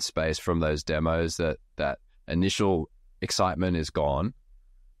time and space from those demos that initial excitement is gone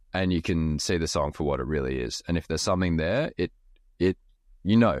and you can see the song for what it really is. And if there's something there, it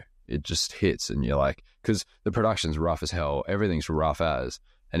just hits and you're like, because the production's rough as hell, everything's rough as,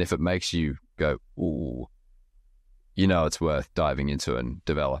 and if it makes you go, ooh, it's worth diving into and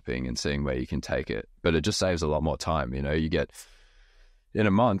developing and seeing where you can take it. But it just saves a lot more time. You get, in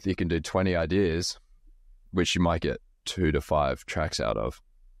a month, you can do 20 ideas, which you might get 2 to 5 tracks out of.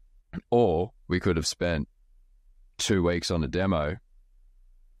 Or we could have spent 2 weeks on a demo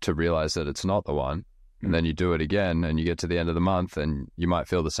to realize that it's not the one. And then you do it again and you get to the end of the month and you might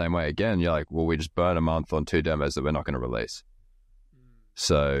feel the same way again. You're like, well, we just burn a month on 2 demos that we're not going to release.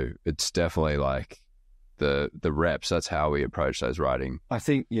 So it's definitely like the reps. That's how we approach those writing. I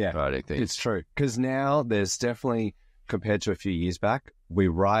think, writing things. It's true. Because now there's definitely, compared to a few years back, we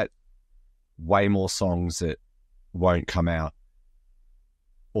write way more songs that won't come out,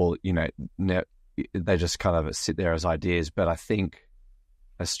 or they just kind of sit there as ideas. But I think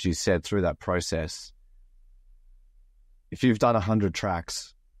as Stu said, through that process, if you've done 100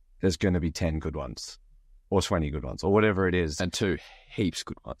 tracks, there's going to be 10 good ones or 20 good ones or whatever it is. And 2 heaps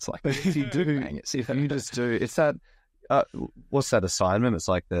good ones. Like, but if you do, if you just do, it's that, what's that assignment? It's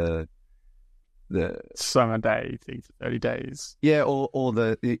like the summer day thing, 30 days. Yeah, or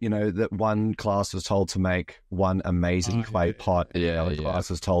the, you know, that one class was told to make one amazing clay pot. Yeah, the other class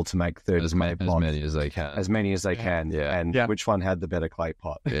was told to make 30 as clay pots. many as they can. As many as they can. Yeah. And which one had the better clay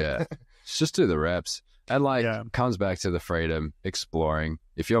pot? Yeah. Just do the reps. And like, comes back to the freedom, exploring.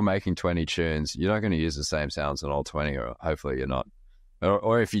 If you're making 20 tunes, you're not going to use the same sounds on all 20, or hopefully you're not.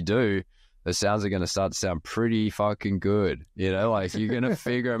 Or if you do, the sounds are going to start to sound pretty fucking good. You know, like you're going to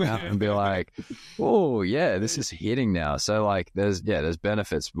figure them out and be like, oh yeah, this is hitting now. So like there's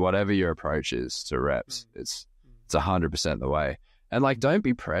benefits, whatever your approach is to reps. It's 100% the way. And like, don't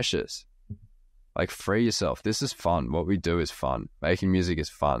be precious. Like, free yourself. This is fun. What we do is fun. Making music is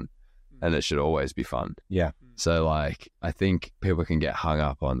fun. And it should always be fun. Yeah. So like, I think people can get hung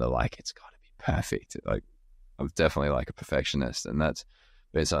up on the like, it's got to be perfect. Like, I'm definitely like a perfectionist, and that's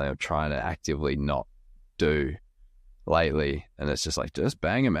been something I'm trying to actively not do lately. And it's just like, just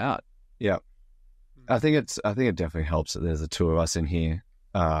bang them out. Yeah. I think it definitely helps that there's the 2 of us in here.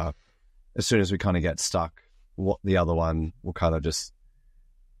 As soon as we kind of get stuck, what the other one will kind of just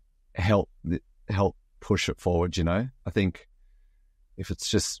help push it forward, you know? I think if it's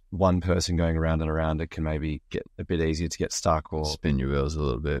just one person going around and around, it can maybe get a bit easier to get stuck or spin your wheels a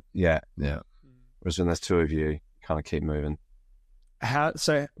little bit. Yeah. Yeah. Whereas when there's 2 of you, kind of keep moving.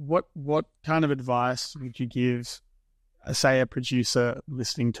 What kind of advice would you give, say, a producer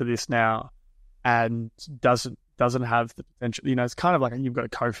listening to this now and doesn't have the potential? You know, it's kind of like you've got a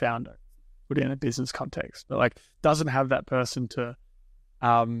co-founder, put it in a business context, but like doesn't have that person to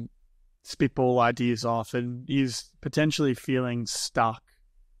spitball ideas off and is potentially feeling stuck.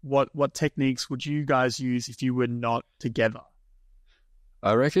 What techniques would you guys use if you were not together?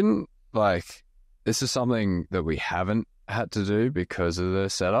 I reckon like this is something that we haven't had to do because of the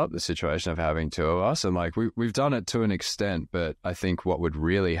setup, the situation of having 2 of us. And like we've done it to an extent, but I think what would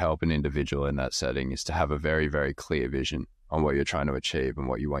really help an individual in that setting is to have a very, very clear vision on what you're trying to achieve and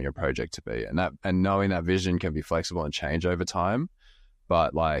what you want your project to be. And knowing that vision can be flexible and change over time.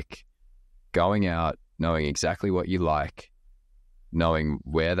 But like going out, knowing exactly what you like, knowing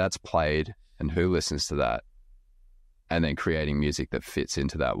where that's played and who listens to that, and then creating music that fits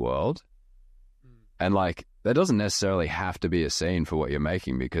into that world. And like, that doesn't necessarily have to be a scene for what you're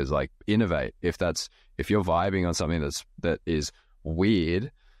making, because like, innovate. If you're vibing on something that is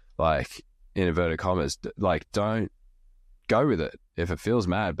weird, like in inverted commas, like don't go with it if it feels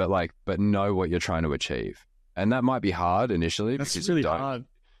mad, but know what you're trying to achieve. And that might be hard initially. That's because really hard.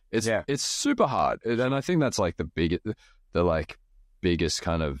 It's super hard. And I think that's like the biggest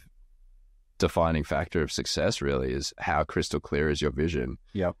kind of defining factor of success really is how crystal clear is your vision.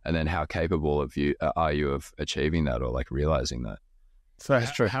 Yeah. And then how capable are you of achieving that or like realizing that? So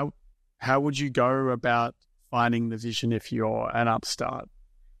that's true. How would you go about finding the vision if you're an upstart,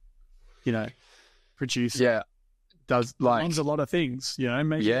 you know, producer? Yeah. Does like a lot of things, you know,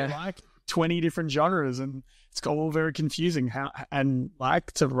 maybe like 20 different genres, and it's all very confusing. How and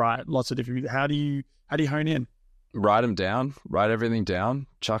like to write lots of different. How do you hone in? Write them down, write everything down,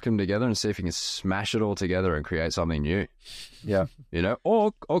 chuck them together and see if you can smash it all together and create something new. Yeah. You know,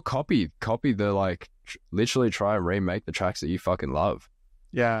 or copy the like, literally try and remake the tracks that you fucking love.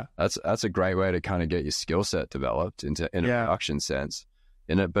 Yeah. That's a great way to kind of get your skill set developed in a production sense.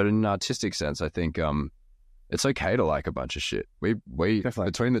 But in an artistic sense, I think it's okay to like a bunch of shit. We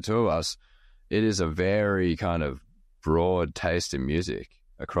definitely, between the 2 of us, it is a very kind of broad taste in music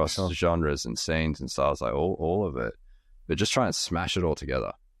across genres and scenes and styles, like all of it. But just try and smash it all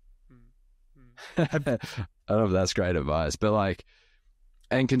together. I don't know if that's great advice, but like,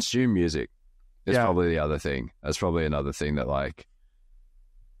 and consume music is probably the other thing. That's probably another thing that like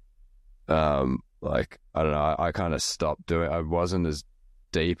I don't know, I kind of stopped doing. I wasn't as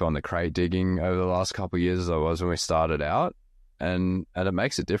deep on the crate digging over the last couple of years as I was when we started out, and it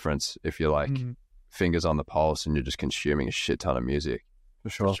makes a difference if you're like fingers on the pulse and you're just consuming a shit ton of music. For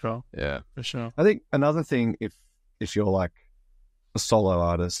sure. Yeah. For sure. I think another thing, if you're like a solo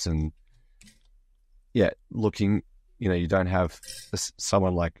artist and looking, you know, you don't have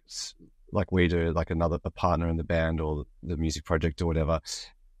someone like we do, like a partner in the band or the music project or whatever,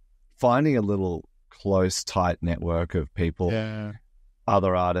 finding a little close, tight network of people,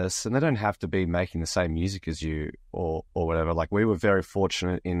 other artists, and they don't have to be making the same music as you or whatever. Like, we were very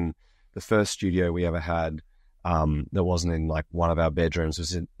fortunate in the first studio we ever had. That wasn't in like one of our bedrooms,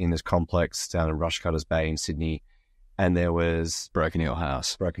 was in this complex down in Rushcutters Bay in Sydney, and there was Broken Hill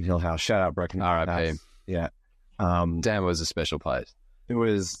House. Broken Hill House. Shout out Broken Hill R.I.P. House. Yeah. Damn, it was a special place. It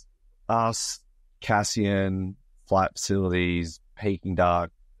was us, Cassian, Flight Facilities, Peking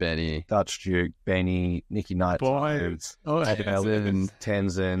Duck, Benny. Dutch Duke, Benny, Nicky Knight, Boys. Oh,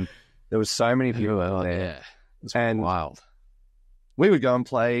 Tenzin. There was so many people there. Yeah. It's And wild. we would go and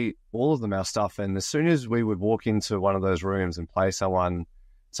play all of them, our stuff. And as soon as we would walk into one of those rooms and play someone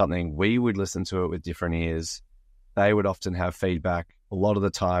something, we would listen to it with different ears. They would often have feedback. A lot of the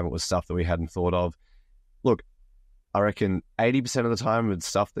time, it was stuff that we hadn't thought of. Look, I reckon 80% of the time it's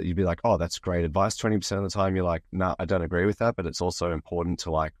stuff that you'd be like, oh, that's great advice. 20% of the time you're like, no, I don't agree with that. But it's also important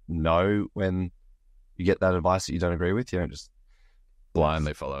to like know when you get that advice that you don't agree with. You don't just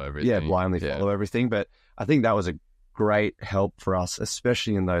Blindly follow everything. Yeah, blindly follow everything. But I think that was a great help for us,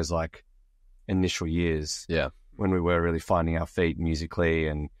 especially in those like initial years. Yeah. When we were really finding our feet musically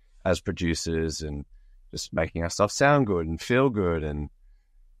and as producers and just making our stuff sound good and feel good. And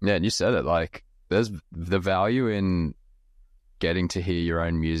Yeah, and you said it, like, there's the value in getting to hear your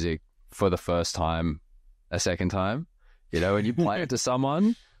own music for the first time, a second time. You know, when you play it to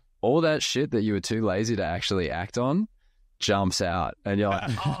someone, all that shit that you were too lazy to actually act on jumps out. And you're like,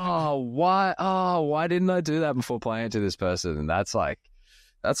 why didn't I do that before playing it to this person? And that's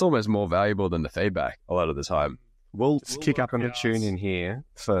almost more valuable than the feedback a lot of the time. we'll kick up on a tune in here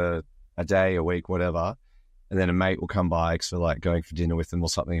for a day, a week, whatever. And then a mate will come by because we're like going for dinner with them or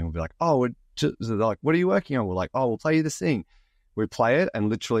something. And we'll be like, oh, we're just, they're like, what are you working on? We're like, oh, we'll play you this thing. We play it, and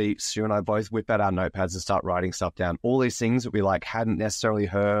literally Stu and I both whip out our notepads and start writing stuff down. All these things that we like hadn't necessarily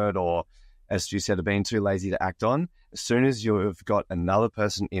heard, or as Stu said, have been too lazy to act on. As soon as you've got another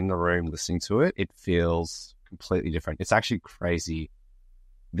person in the room listening to it, it feels completely different. It's actually crazy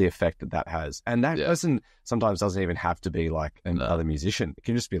the effect that that has. And that person sometimes doesn't even have to be like another musician. It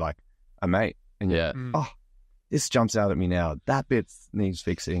can just be like a mate. And you're like, oh, this jumps out at me now. That bit needs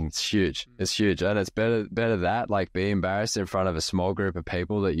fixing. It's huge. It's huge. And it's better that, like, be embarrassed in front of a small group of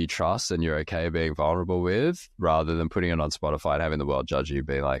people that you trust and you're okay being vulnerable with, rather than putting it on Spotify and having the world judge you,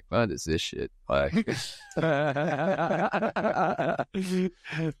 being like, what is this shit? Like, It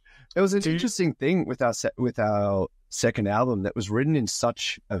was an interesting thing with our second album that was written in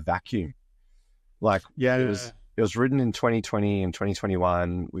such a vacuum. Like, it was written in 2020 and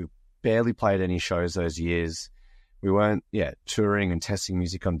 2021. We barely played any shows those years. We weren't, touring and testing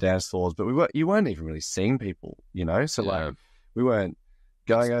music on dance floors, but you weren't even really seeing people, you know? So, like, we weren't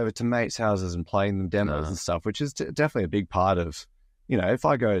going over to mates' houses and playing them demos and stuff, which is definitely a big part of, you know, if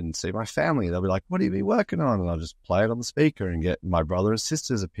I go and see my family, they'll be like, what have you been working on? And I'll just play it on the speaker and get my brother and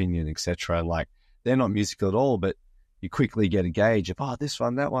sister's opinion, etc. And, like, they're not musical at all, but you quickly get a gauge of, this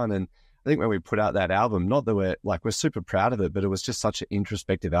one, that one. And I think when we put out that album, not that we're super proud of it, but it was just such an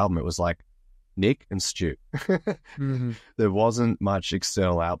introspective album. It was like Nick and Stu. There wasn't much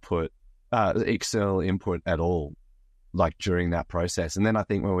external input at all, like, during that process. And then I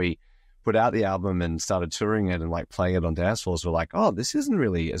think when we put out the album and started touring it and, like, playing it on dance floors, we're like, oh, this isn't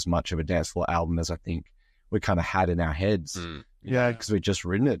really as much of a dance floor album as I think we kind of had in our heads. Yeah, because we'd just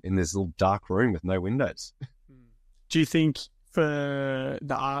written it in this little dark room with no windows. Do you think, for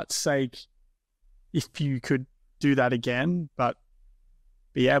the art's sake, if you could do that again, but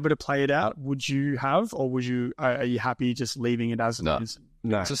be able to play it out, would you have, or are you happy just leaving it as it is?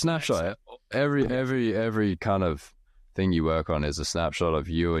 No, it's a snapshot. Every kind of thing you work on is a snapshot of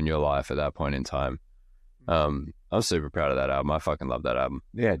you and your life at that point in time. I'm super proud of that album. I fucking love that album.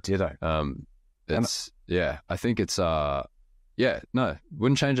 Yeah, ditto. I think it's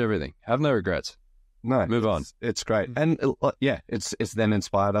wouldn't change everything. Have no regrets. No, move on. It's great. And it's then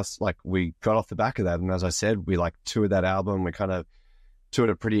inspired us. Like, we got off the back of that. And as I said, we like toured that album. We kind of toured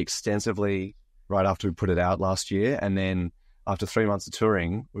it pretty extensively right after we put it out last year. And then after 3 months of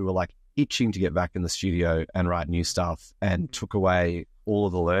touring, we were like itching to get back in the studio and write new stuff, and took away all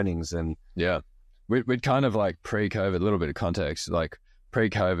of the learnings. And we'd kind of, like, pre-COVID, a little bit of context, like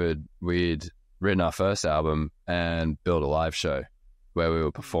pre-COVID, we'd written our first album and built a live show where we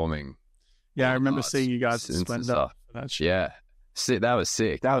were performing. Yeah, I remember seeing you guys at Splendor for that show. Yeah, that was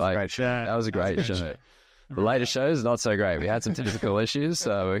sick. That was a great show. That was a great show. The later shows, not so great. We had some technical issues,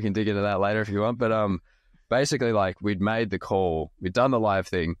 so we can dig into that later if you want. But basically, like, we'd made the call. We'd done the live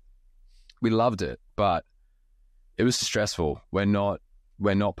thing. We loved it, but it was stressful. We're not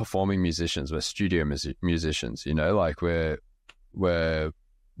performing musicians. We're studio musicians. You know, like, we're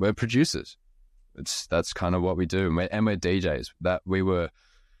producers. That's kind of what we do, and we're DJs. That we were.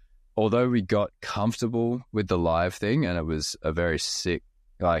 Although we got comfortable with the live thing, and it was a very sick,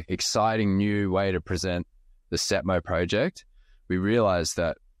 like, exciting new way to present the Setmo project, we realized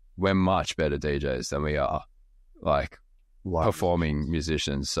that we're much better DJs than we are like performing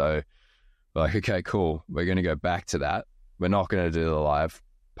musicians. So we're like, okay, cool. We're going to go back to that. We're not going to do the live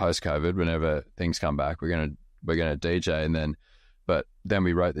post-COVID. Whenever things come back, we're going to DJ. And then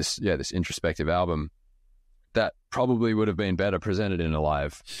we wrote this introspective album that probably would have been better presented in a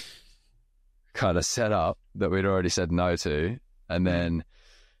live kind of setup that we'd already said no to. And then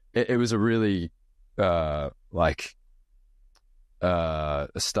it was a really a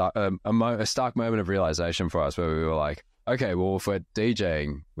stark moment of realization for us, where we were like, okay, well, if we're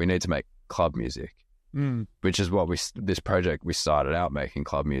DJing, we need to make club music, which is what this project, we started out making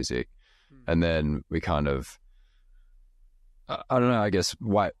club music. And then we kind of, I don't know, I guess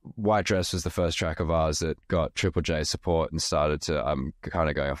White Dress was the first track of ours that got Triple J support and started to, I'm kind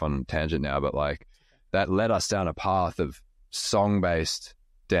of going off on a tangent now, but like that led us down a path of song-based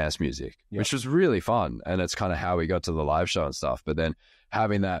dance music, which was really fun. And it's kind of how we got to the live show and stuff. But then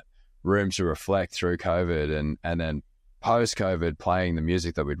having that room to reflect through COVID and then post-COVID playing the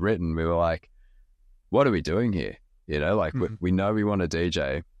music that we'd written, we were like, what are we doing here? You know, like we know we want to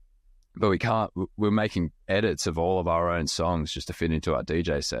DJ, but we can't. We're making edits of all of our own songs just to fit into our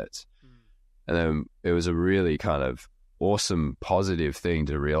DJ sets. And then it was a really kind of awesome, positive thing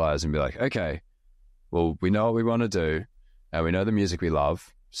to realize and be like, okay, well, we know what we want to do and we know the music we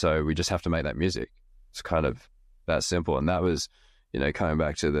love, so we just have to make that music. It's kind of that simple. And that was, you know, coming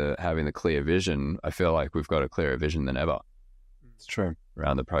back to having the clear vision, I feel like we've got a clearer vision than ever. It's true.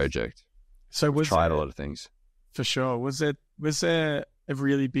 Around the project. So we've tried a lot of things. For sure. Was there a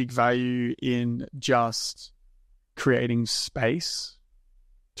really big value in just creating space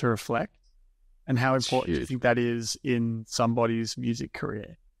to reflect, and how important do you think that is in somebody's music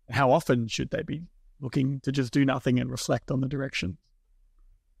career? And how often should they be looking to just do nothing and reflect on the direction?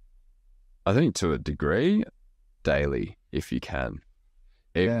 I think to a degree, daily, if you can.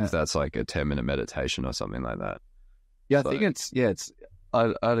 If that's like a 10-minute meditation or something like that. Yeah, I think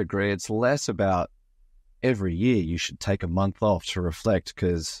I'd agree. It's less about every year you should take a month off to reflect,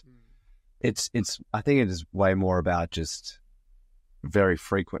 because I think it is way more about just very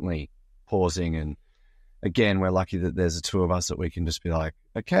frequently pausing. And again, we're lucky that there's the two of us that we can just be like,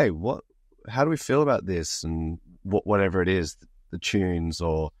 okay, how do we feel about this? And whatever it is, the tunes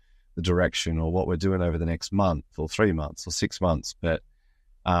or the direction or what we're doing over the next month or 3 months or 6 months. But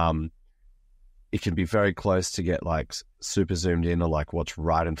it can be very close to get like super zoomed in or like what's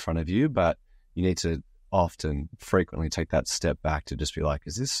right in front of you, but you need to frequently take that step back to just be like,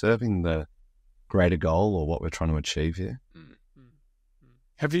 is this serving the greater goal or what we're trying to achieve here?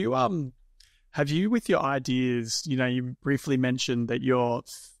 Have you with your ideas, you know, you briefly mentioned that you're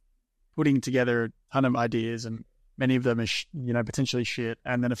putting together a ton of ideas and many of them are, potentially shit,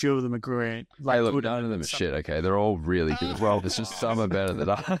 and then a few of them are great. Like, hey, look, none of them are shit, okay? They're all really good. Well, there's just some are better than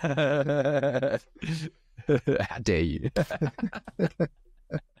others. How dare you?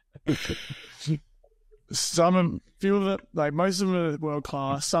 Few of them, like most of them are world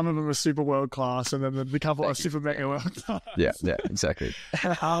class, some of them are super world class, and then the couple are super mega world class. Yeah, exactly.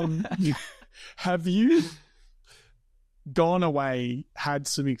 Have you gone away, had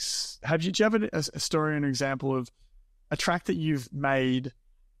some, do you have a story or an example of a track that you've made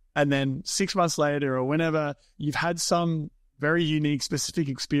and then 6 months later or whenever you've had some very unique, specific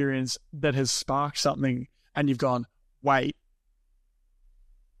experience that has sparked something and you've gone, wait,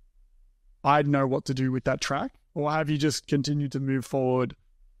 I know what to do with that track? Or have you just continued to move forward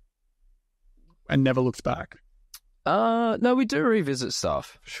and never looked back? No, we do revisit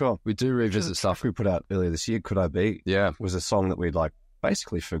stuff. Sure. We do revisit stuff. We put out earlier this year, Could I Be? Yeah. Was a song that we'd like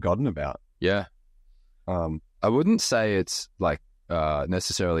basically forgotten about. Yeah. I wouldn't say it's like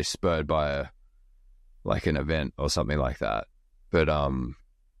necessarily spurred by an event or something like that. But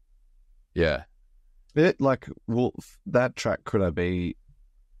yeah. That track Could I Be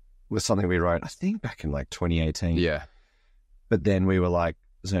was something we wrote, I think back in like 2018. Yeah. But then we were like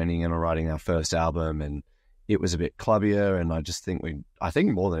zoning in on writing our first album, and it was a bit clubbier, and I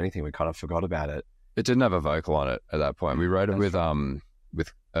think more than anything we kind of forgot about it. It didn't have a vocal on it at that point. We wrote it with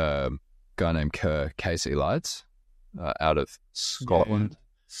a guy named Casey Lights out of Scotland.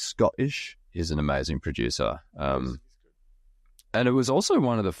 Scottish. He's an amazing producer. And it was also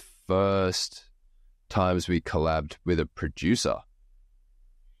one of the first times we collabed with a producer.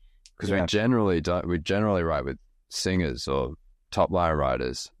 Because we generally write with singers or top line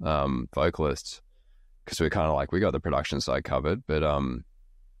writers, vocalists, because we're kind of like, we got the production side covered. But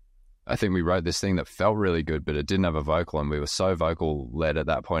I think we wrote this thing that felt really good, but it didn't have a vocal, and we were so vocal led at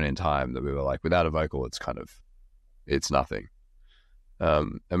that point in time that we were like, without a vocal, it's nothing.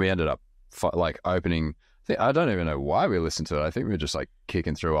 And we ended up opening. I I don't even know why we listened to it. I think we were just like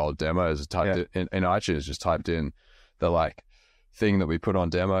kicking through old demos, typed in iTunes, just typed in the like thing that we put on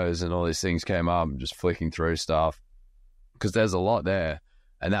demos, and all these things came up, and just flicking through stuff because there's a lot there.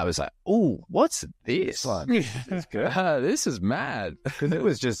 And that was like, oh, what's this? It's good. This is mad. Because it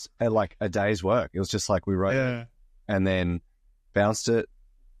was just like a day's work. It was just like we wrote it and then bounced it,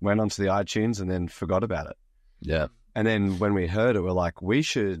 went onto the iTunes, and then forgot about it. Yeah. And then when we heard it, we're like, we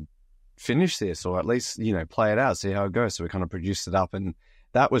should finish this, or at least, play it out, see how it goes. So we kind of produced it up. And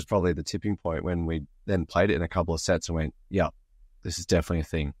that was probably the tipping point when we then played it in a couple of sets and went, yeah, this is definitely a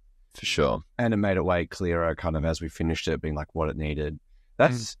thing. For sure. And it made it way clearer kind of as we finished it, being like what it needed.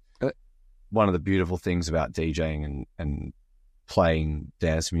 That's one of the beautiful things about DJing and playing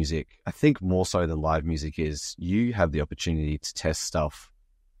dance music. I think more so than live music is you have the opportunity to test stuff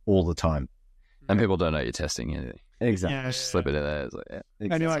all the time. And people don't know you're testing anything. Exactly. Yeah, Just slip it in there. It's like,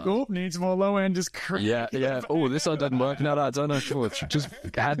 And you're like, oh, needs more low end. Just yeah. Oh, this one doesn't work. No, I don't know. Just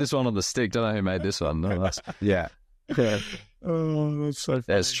had this one on the stick. Don't know who made this one. No, that's... Yeah. Oh, that's so funny.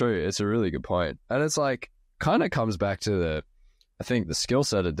 That's true. It's a really good point. And it's like, kind of comes back to I think the skill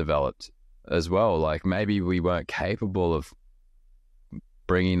set had developed as well. Like maybe we weren't capable of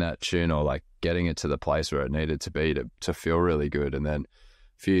bringing that tune or like getting it to the place where it needed to be to feel really good. And then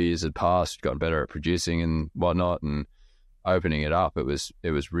a few years had passed, gotten better at producing and whatnot, and opening it up, it was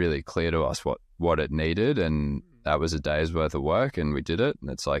really clear to us what it needed, and that was a day's worth of work, and we did it.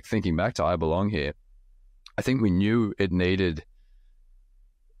 And it's like, thinking back to I Belong Here, I think we knew it needed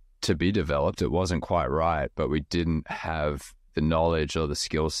to be developed. It wasn't quite right, but we didn't have the knowledge or the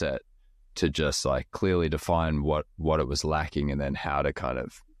skill set to just like clearly define what it was lacking, and then how to kind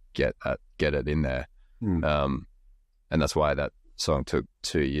of get it in there. And that's why that song took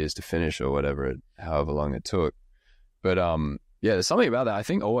 2 years to finish, or however long it took. But there's something about that. I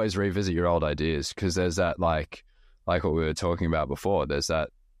think always revisit your old ideas, because there's that like what we were talking about before. There's that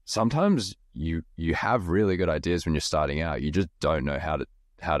sometimes you have really good ideas when you're starting out. You just don't know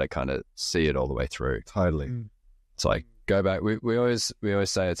how to kind of see it all the way through. Totally. It's like, go back. We always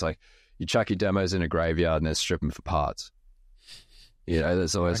say it's like you chuck your demos in a graveyard and then strip them for parts.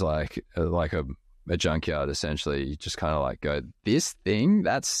 There's always like a junkyard, essentially. You just kind of like go, this thing,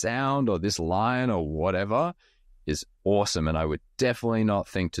 that sound or this line or whatever is awesome, and I would definitely not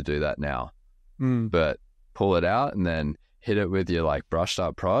think to do that now. But pull it out and then hit it with your like brushed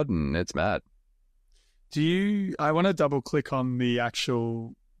up prod, and it's mad. I want to double click on the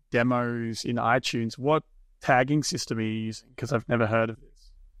actual demos in iTunes. What tagging system are you using? Because I've never heard of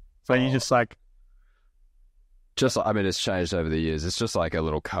this. So you just like... it's changed over the years. It's just like a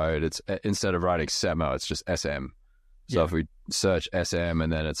little code. It's instead of writing SEMO, it's just SM. So if we search SM,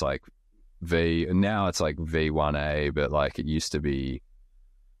 and then it's like V, and now it's like V1A, but like it used to be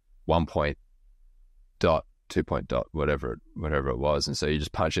 1 point dot, 2 point dot, whatever it was. And so you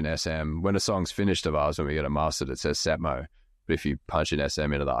just punch in SM. When a song's finished of ours, when we get it mastered, it says SEMO. But if you punch in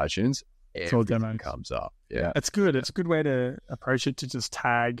SM into the iTunes, everything comes up. Yeah. It's good. It's a good way to approach it, to just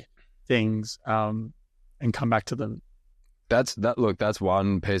tag things and come back to them. That's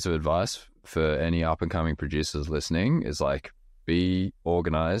one piece of advice for any up and coming producers listening, is like, be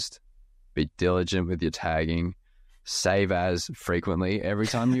organized, be diligent with your tagging, save as frequently. Every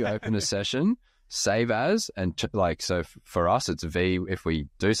time you open a session, save as, and so for us, it's V. If we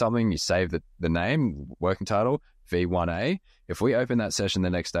do something, you save the name, working title, V1A. If we open that session the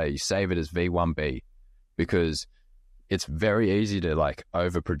next day, you save it as V1B, because it's very easy to like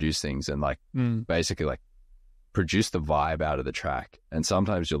overproduce things and like basically like produce the vibe out of the track. And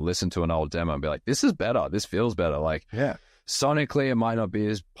sometimes you'll listen to an old demo and be like, this is better, this feels better. Like, sonically it might not be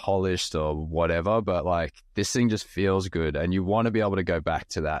as polished or whatever, but like this thing just feels good. And you want to be able to go back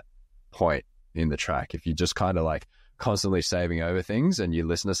to that point in the track. If you just kind of like constantly saving over things, and you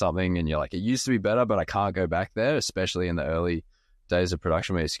listen to something and you're like, it used to be better, but I can't go back there, especially in the early days of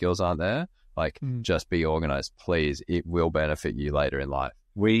production where your skills aren't there, like just be organized, please. It will benefit you later in life.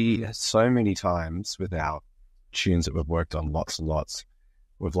 We, so many times with our tunes that we've worked on lots and lots,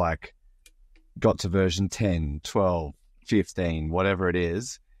 we've like got to version 10, 12, 15, whatever it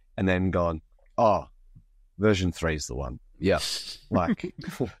is, and then gone, oh, version 3 is the one. Yeah. Like,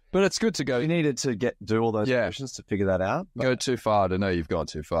 but it's good to go. You needed to do all those versions to figure that out. Go too far to know you've gone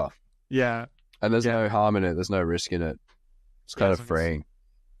too far. Yeah. And there's no harm in it. There's no risk in it. It's kind of freeing.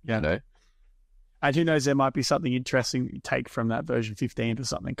 Yeah. You know? And who knows, there might be something interesting that you take from that version 15 to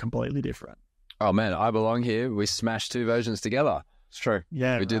something completely different. Oh man, I Belong Here, we smashed 2 versions together. It's true.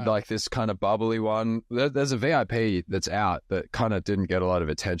 Yeah. We did like this kind of bubbly one. There's a VIP that's out that kind of didn't get a lot of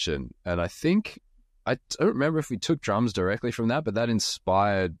attention. And I don't remember if we took drums directly from that, but that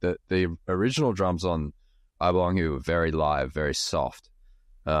inspired the original drums on I Belong Here were very live, very soft.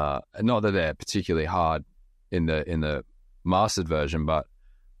 Not that they're particularly hard in the mastered version, but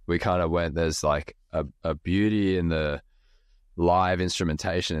we kind of went, there's like a beauty in the live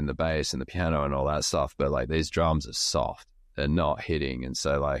instrumentation in the bass and the piano and all that stuff, but like these drums are soft, they're not hitting. And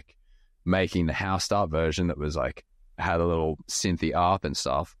so like making the housed up version that was like had a little synthy arp and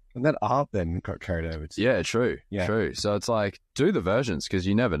stuff, And that art then got carried over to... Yeah, true. So it's like, do the versions, because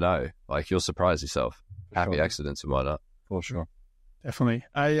you never know. Like, you'll surprise yourself. Happy accidents and whatnot. For sure. Definitely.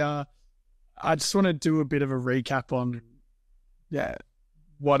 I just want to do a bit of a recap on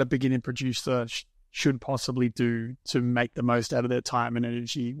what a beginning producer should possibly do to make the most out of their time and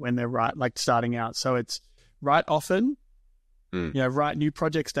energy when they're starting out. So it's write often, write new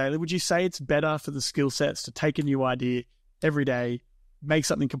projects daily. Would you say it's better for the skill sets to take a new idea every day, make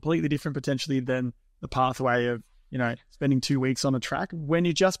something completely different potentially than the pathway of, spending 2 weeks on a track when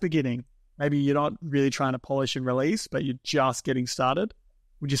you're just beginning? Maybe you're not really trying to polish and release, but you're just getting started.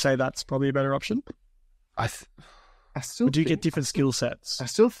 Would you say that's probably a better option? Would you get different skill sets? I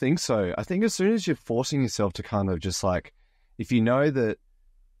still think so. I think as soon as you're forcing yourself to kind of just like, if you know that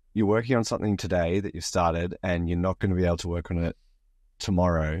you're working on something today that you've started and you're not going to be able to work on it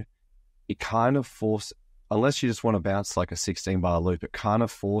tomorrow, it kind of unless you just want to bounce like a 16-bar loop, it kind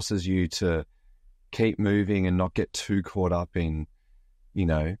of forces you to keep moving and not get too caught up in,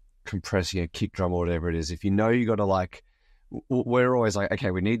 compressing a kick drum or whatever it is. If you know you got to we're always like,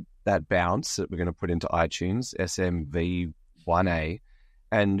 okay, we need that bounce that we're going to put into iTunes, SMV1A,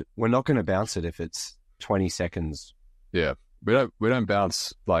 and we're not going to bounce it if it's 20 seconds. Yeah. We don't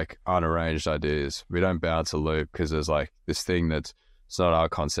bounce like unarranged ideas. We don't bounce a loop because there's like this thing it's not our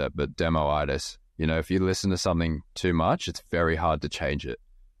concept, but demoitis. If you listen to something too much, it's very hard to change it.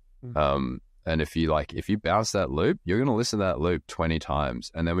 And if you bounce that loop, you're going to listen to that loop 20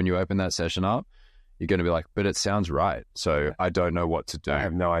 times. And then when you open that session up, you're going to be like, but it sounds right. So I don't know what to do. I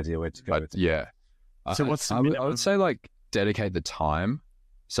have no idea where to go. But yeah. So what's the I would say dedicate the time.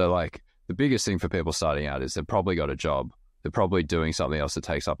 So the biggest thing for people starting out is they've probably got a job. They're probably doing something else that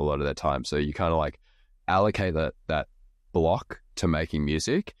takes up a lot of their time. So you kind of allocate that block to making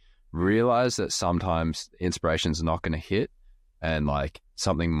music, realize that sometimes inspiration's not going to hit and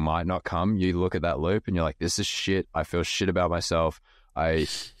something might not come. You look at that loop and you're like, this is shit. I feel shit about myself. I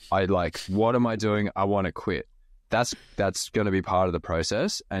what am I doing? I want to quit. That's going to be part of the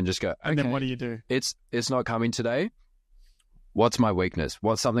process, and just go, okay, and then what do you do? It's not coming today. What's my weakness?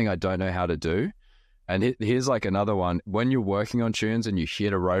 What's something I don't know how to do? And here's another one. When you're working on tunes and you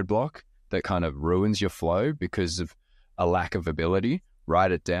hit a roadblock that kind of ruins your flow because of a lack of ability,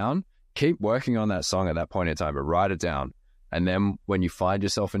 write it down. Keep working on that song at that point in time, but write it down. And then when you find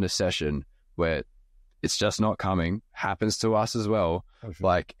yourself in a session where it's just not coming, happens to us as well,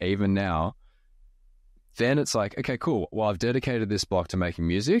 even now, then it's okay, cool. Well, I've dedicated this block to making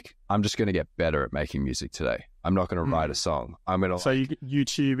music. I'm just going to get better at making music today. I'm not going to write a song. I'm going to... So you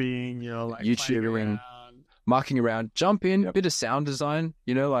YouTubing, YouTubing, mucking around, jump in, a bit of sound design,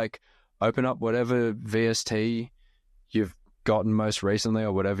 open up whatever VST you've gotten most recently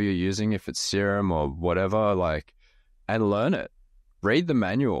or whatever you're using, if it's Serum or whatever, and learn it. Read the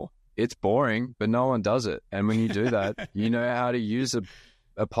manual. It's boring, but no one does it. And when you do that, you know how to use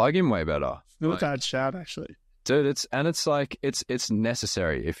a plugin way better. Not a bad shout, actually. Dude, it's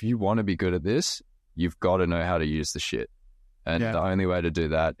necessary. If you want to be good at this, you've got to know how to use the shit. And the only way to do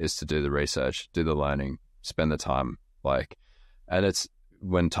that is to do the research, do the learning, spend the time. And it's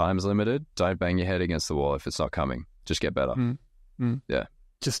when time's limited, don't bang your head against the wall if it's not coming. Just get better. Yeah.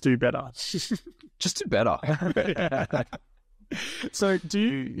 Just do better. Just do better. So do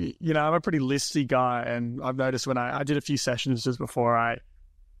you, I'm a pretty listy guy, and I've noticed when I did a few sessions just before I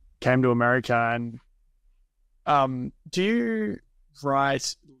came to America, and do you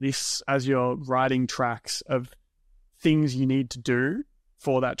write lists as you're writing tracks of things you need to do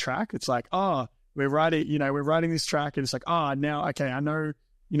for that track? It's we're writing this track, and it's now, okay, I know,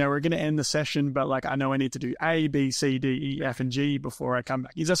 we're going to end the session, but I know I need to do A, B, C, D, E, F, and G before I come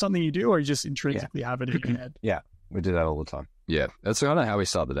back. Is that something you do, or you just intrinsically have it in your head? Yeah, we do that all the time. Yeah, that's kind of how we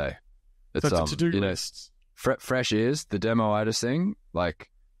start the day. It's to-do list. Fresh ears, the demoitis thing,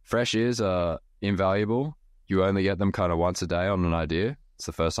 fresh ears are invaluable. You only get them kind of once a day on an idea. It's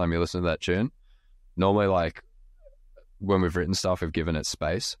the first time you listen to that tune. Normally, when we've written stuff, we've given it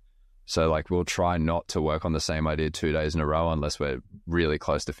space. So we'll try not to work on the same idea 2 days in a row unless we're really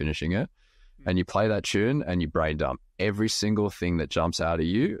close to finishing it. And you play that tune and you brain dump every single thing that jumps out of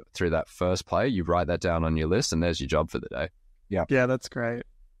you through that first play. You write that down on your list, and there's your job for the day. Yeah. Yeah, that's great.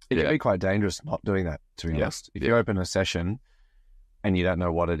 It can be quite dangerous not doing that, to be honest. If you open a session and you don't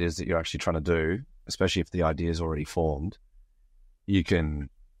know what it is that you're actually trying to do, especially if the idea is already formed, you can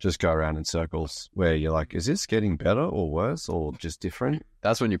just go around in circles where you're like, is this getting better or worse or just different?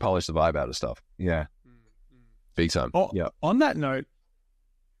 That's when you polish the vibe out of stuff. Yeah. Big time. Oh, Yeah. On that note,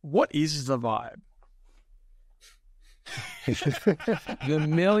 what is the vibe? The $1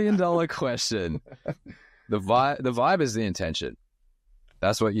 million question. The vibe is the intention.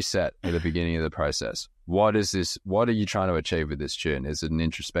 That's what you set at the beginning of the process. What is this? What are you trying to achieve with this tune? Is it an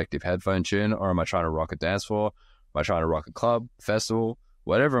introspective headphone tune, or am I trying to rock a dance floor? Am I trying to rock a club, festival,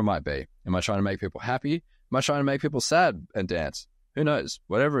 whatever it might be? Am I trying to make people happy? Am I trying to make people sad and dance? Who knows?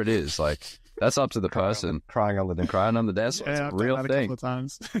 Whatever it is, like, that's up to the person. Crying on the dance floor. Yeah, It's I've a real done that thing. a couple of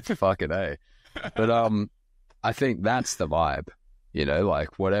times. Fucking A. But I think that's the vibe. You know,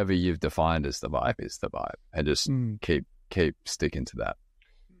 like, whatever you've defined as the vibe is the vibe, and just keep sticking to that.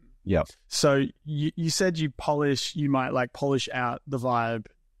 Yeah. So you said you might like polish out the vibe.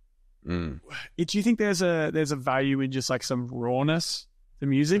 Do you think there's a value in just like some rawness to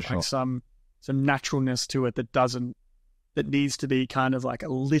music, Sure. like some naturalness to it that needs to be kind of like a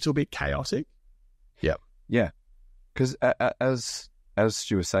little bit chaotic? Yeah. Because as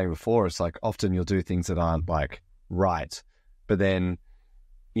Stu was saying before, it's like often you'll do things that aren't like right, but then,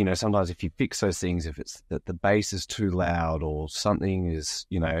 you know, sometimes if you fix those things, if it's that the bass is too loud or something is,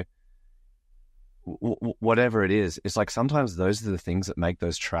 you know, whatever it is, it's like sometimes those are the things that make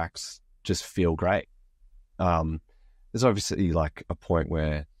those tracks just feel great. There's obviously like a point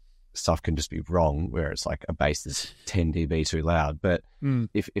where stuff can just be wrong, where it's like a bass is 10 dB too loud. But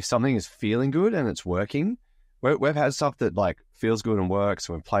if something is feeling good and it's working, we've had stuff that like feels good and works.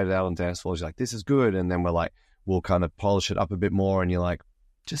 And we've played it out on dance floors. You're like, this is good. And then we're like, we'll kind of polish it up a bit more. And you're like,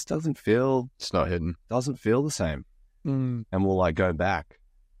 just doesn't feel the same. And we'll like go back.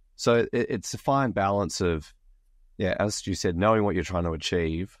 So it's a fine balance of, yeah, as you said, knowing what you're trying to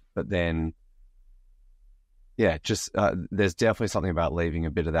achieve, but then, yeah, just there's definitely something about leaving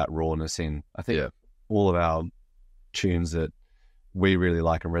a bit of that rawness in. I think all of our tunes that we really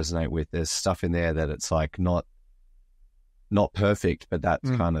like and resonate with, there's stuff in there that it's like not perfect, but that's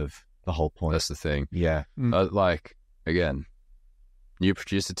kind of the whole point. That's the thing. Yeah. Like, again, new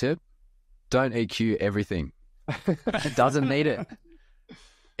producer tip, don't EQ everything. It doesn't need it.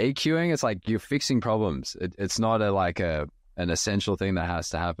 EQing, it's like you're fixing problems. It's not an essential thing that has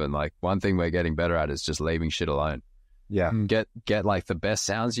to happen. Like, one thing we're getting better at is just leaving shit alone. Yeah. Get like the best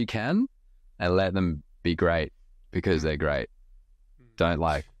sounds you can and let them be great because they're great. Don't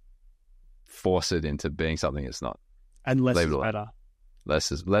like force it into being something it's not. And less Leave is it alone. better.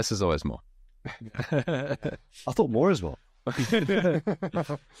 Less is always more. I thought more as well.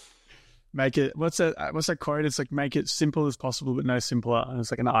 Make it, what's that quote? It's like, make it simple as possible, but no simpler. And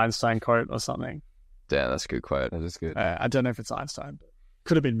it's like an Einstein quote or something. Damn, that's a good quote. That is good. I don't know if it's Einstein, but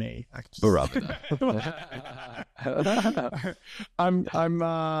could have been me. We'll rub it I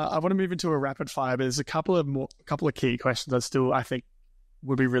want to move into a rapid fire, but there's a couple of key questions that I think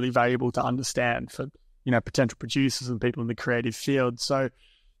would be really valuable to understand for, you know, potential producers and people in the creative field. So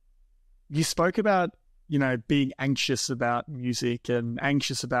you spoke about, you know, being anxious about music and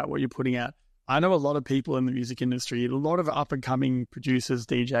anxious about what you're putting out. I know a lot of people in the music industry, a lot of up and coming producers,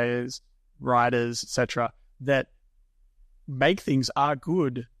 DJs, writers, etc., that make things are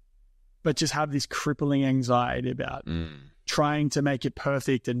good, but just have this crippling anxiety about trying to make it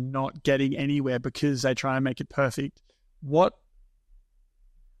perfect and not getting anywhere because they try and make it perfect. What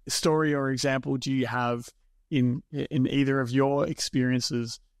story or example do you have in either of your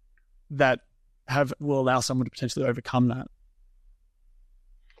experiences that will allow someone to potentially overcome that?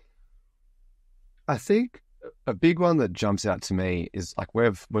 I think a big one that jumps out to me is like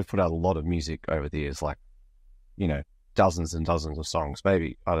we've put out a lot of music over the years, like, you know, dozens and dozens of songs.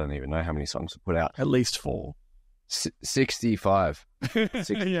 Maybe I don't even know how many songs we put out. At least 4. 65.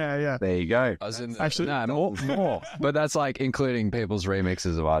 Yeah. There you go. Actually, more. But that's like including people's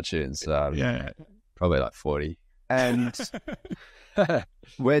remixes of our tunes. Yeah. Probably like 40. And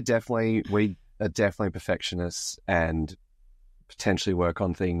we are definitely perfectionists and potentially work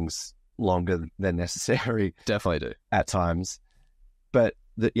on things longer than necessary. Definitely do at times. But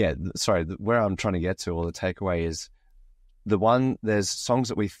where I'm trying to get to, or the takeaway is there's songs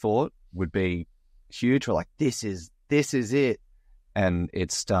that we thought would be huge. We're like, this is it. And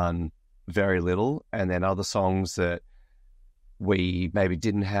it's done very little. And then other songs that we maybe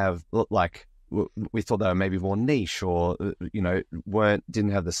didn't have, like, we thought they were maybe more niche or, you know,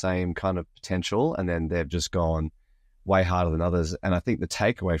 didn't have the same kind of potential. And then they've just gone way harder than others. And I think the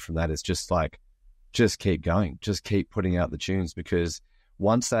takeaway from that is just keep going, just keep putting out the tunes, because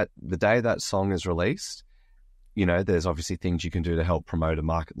once the day that song is released, you know, there's obviously things you can do to help promote and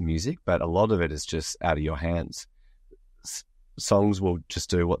market the music, but a lot of it is just out of your hands. Songs will just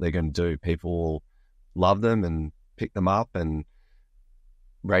do what they're going to do. People will love them and pick them up, and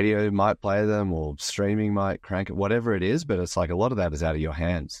radio might play them, or streaming might crank it, whatever it is, but it's like a lot of that is out of your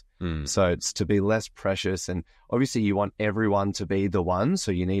hands. So it's to be less precious, and obviously you want everyone to be the one,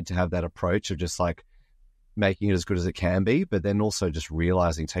 so you need to have that approach of just like making it as good as it can be, but then also just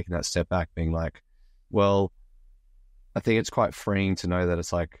realizing, taking that step back, being like, well, I think it's quite freeing to know that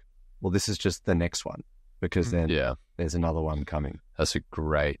it's like, well, this is just the next one, because then there's another one coming. That's a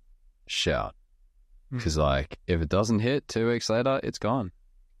great shout, because like if it doesn't hit 2 weeks later, it's gone.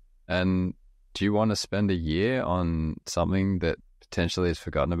 And do you want to spend a year on something that potentially is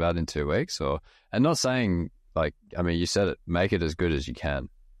forgotten about in 2 weeks? And not saying like, I mean, you said it, make it as good as you can,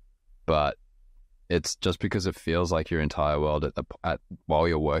 but it's just because it feels like your entire world while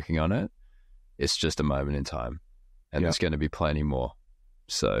you're working on it, it's just a moment in time, and there's going to be plenty more.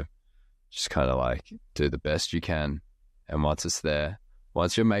 So just kind of like do the best you can. And once it's there,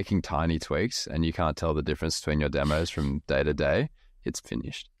 once you're making tiny tweaks and you can't tell the difference between your demos from day to day, it's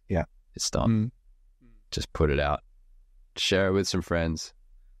finished. Yeah. It's done. Just put it out. Share it with some friends.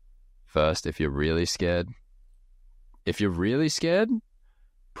 First, if you're really scared, put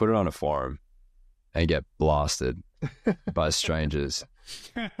it on a forum and get blasted by strangers.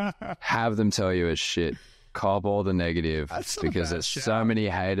 Have them tell you it's shit. Cop all the negative, because there's so many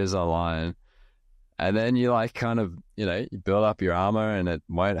haters online. And then you like kind of, you know, you build up your armor, and it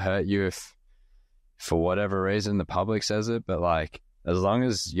won't hurt you if for whatever reason the public says it. But like, as long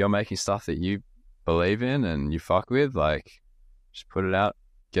as you're making stuff that you believe in and you fuck with, like, just put it out,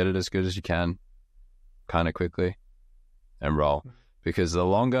 get it as good as you can, kind of quickly, and roll. Because the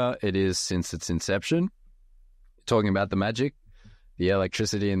longer it is since its inception, talking about the magic, the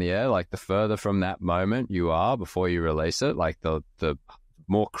electricity in the air, like the further from that moment you are before you release it, like the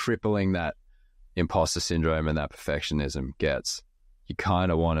more crippling that imposter syndrome and that perfectionism gets. You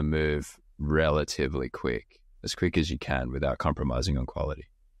kind of want to move relatively quick, as quick as you can, without compromising on quality.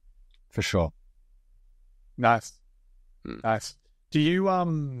 For sure. Nice. Nice. Do you,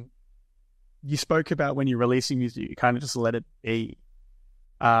 you spoke about when you're releasing music, you kind of just let it be.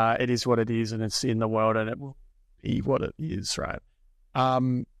 It is what it is, and it's in the world, and it will be what it is, right? How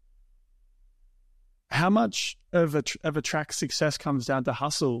much of a track's success comes down to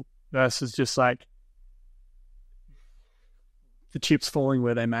hustle versus just like the chips falling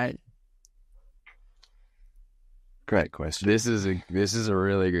where they may? Great question. This is a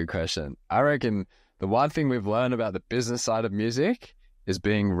really good question. I reckon the one thing we've learned about the business side of music is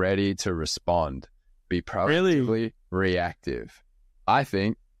being ready to respond, be proactively reactive. I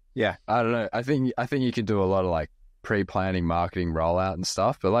think, I don't know. I think you can do a lot of like pre-planning, marketing, rollout and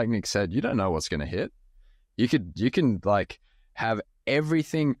stuff. But like Nick said, you don't know what's going to hit. You can like have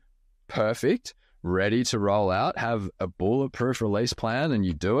everything perfect, ready to roll out, have a bulletproof release plan, and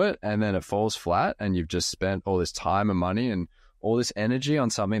you do it, and then it falls flat, and you've just spent all this time and money and all this energy on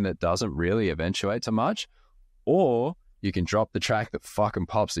something that doesn't really eventuate to much. Or you can drop the track that fucking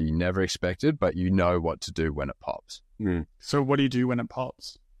pops that you never expected, but you know what to do when it pops. So what do you do when it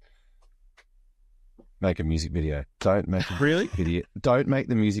pops? Make a music video. Don't make a video. Don't make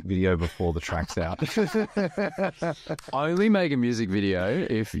the music video before the track's out. Only make a music video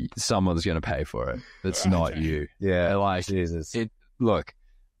if someone's going to pay for it. That's not you. Yeah, like Jesus. Look,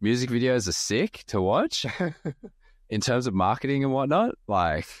 music videos are sick to watch. In terms of marketing and whatnot,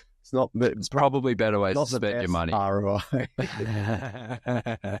 like it's probably better ways to spend your money. ROI.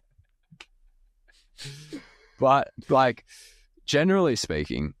 But like, generally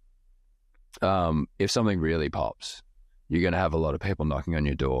speaking, if something really pops, you're going to have a lot of people knocking on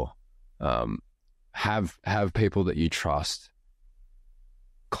your door. Have people that you trust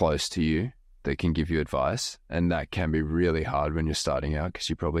close to you that can give you advice, and that can be really hard when you're starting out because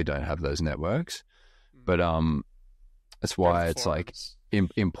you probably don't have those networks. But that's why it's like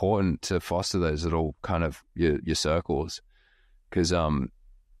important to foster those little kind of your circles, because there'll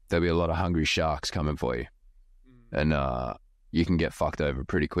be a lot of hungry sharks coming for you, and you can get fucked over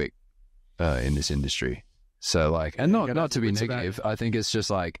pretty quick in this industry. So like, and not to be negative, I think it's just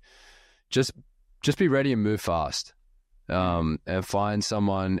like, just be ready and move fast, and find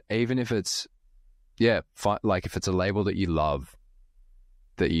someone, even if it's like if it's a label that you love,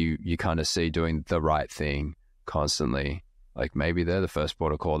 that you kind of see doing the right thing constantly. Like maybe they're the first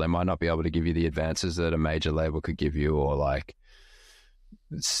port of call. They might not be able to give you the advances that a major label could give you, or like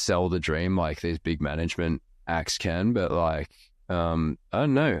sell the dream like these big management acts can. But like, I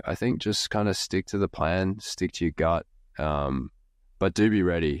don't know. I think just kind of stick to the plan, stick to your gut, but do be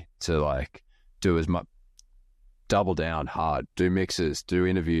ready to like do as much. double down hard, do mixes, do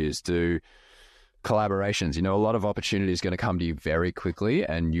interviews, do collaborations. You know, a lot of opportunity is going to come to you very quickly,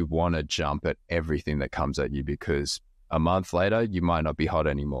 and you want to jump at everything that comes at you, because a month later you might not be hot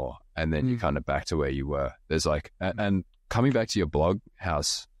anymore, and then you're kind of back to where you were. There's like, and coming back to your blog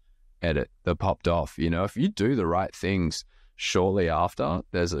house edit that popped off, you know, if you do the right things shortly after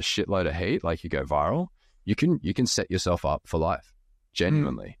there's a shitload of heat, like you go viral, you can set yourself up for life.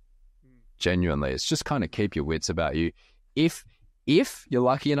 Genuinely. It's just kind of keep your wits about you. If you're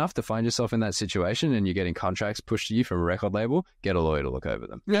lucky enough to find yourself in that situation and you're getting contracts pushed to you from a record label, get a lawyer to look over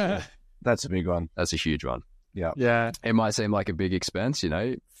them. Yeah. That's a big one. That's a huge one. Yeah. It might seem like a big expense, you know,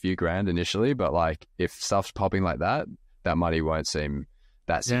 a few grand initially, but like if stuff's popping like that, that money won't seem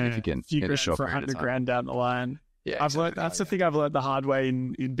that significant. A few in grand a short for period of 100 time. grand down the line. Yeah, I've learned, that's the thing I've learned the hard way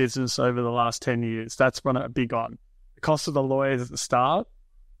in business over the last 10 years. That's one big on. The cost of the lawyers at the start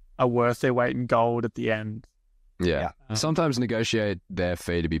are worth their weight in gold at the end. Yeah. Sometimes negotiate their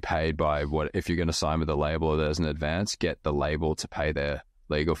fee to be paid by what, if you're going to sign with a label or there's an advance, get the label to pay their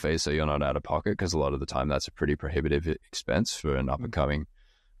legal fee so you're not out of pocket, because a lot of the time that's a pretty prohibitive expense for an up and coming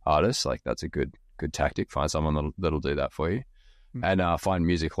artist. Like that's a good tactic. Find someone that'll do that for you. And find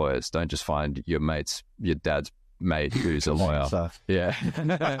music lawyers. Don't just find your dad's mate who's a lawyer. Yeah.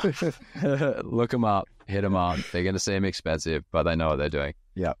 Look them up, hit them up. They're going to seem expensive, but they know what they're doing.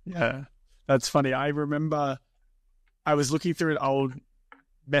 Yeah. That's funny. I remember I was looking through an old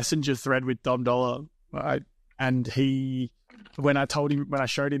messenger thread with Dom Dollar, right? And when I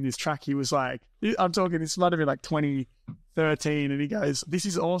showed him this track, he was like, I'm talking, this might have been like 2013, and he goes, "This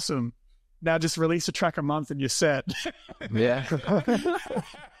is awesome. Now just release a track a month and you're set." Yeah.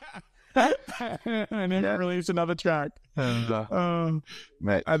 And then release another track.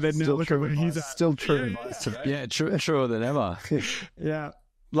 Mate, and then still look true at where he's at. Still true. Yeah, truer than ever. Yeah.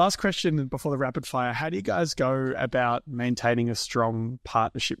 Last question before the rapid fire. How do you guys go about maintaining a strong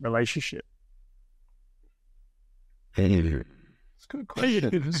partnership relationship? It's a good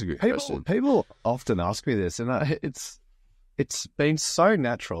question. That's a good question. People often ask me this, and it's been so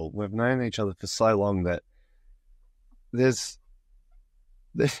natural. We've known each other for so long that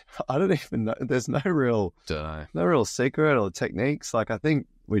I don't even know. There's no real secret or techniques. Like I think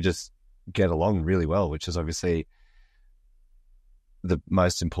we just get along really well, which is obviously the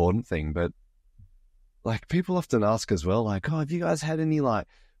most important thing. But like people often ask as well, like, "Oh, have you guys had any like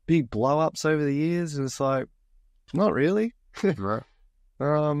big blow ups over the years?" And it's like, not really. Right.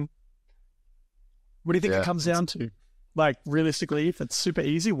 What do you think it comes down to? Like realistically, if it's super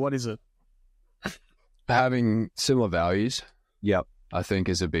easy, what is it? Having similar values. Yep. I think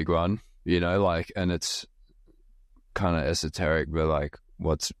is a big one, you know, like, and it's kind of esoteric, but like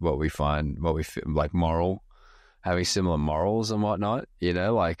what we find, like moral, having similar morals and whatnot, you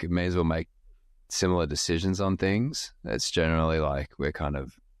know, like it means we'll make similar decisions on things. It's generally like we're kind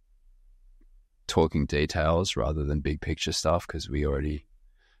of talking details rather than big picture stuff, because we already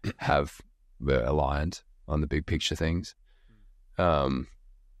we're aligned on the big picture things. And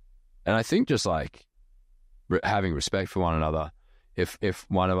I think just like having respect for one another. If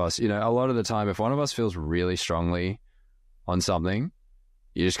one of us, you know, a lot of the time, if one of us feels really strongly on something,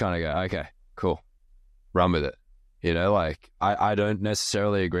 you just kind of go, okay, cool, run with it. You know, like I don't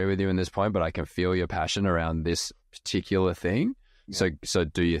necessarily agree with you in this point, but I can feel your passion around this particular thing. Yeah. So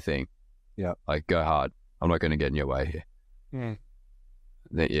do your thing. Yeah. Like go hard. I'm not going to get in your way here.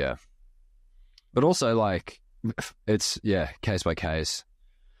 Yeah. But also like it's, case by case.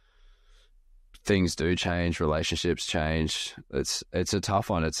 Things do change, relationships change. It's a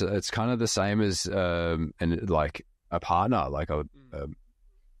tough one. It's kind of the same as like a partner. Like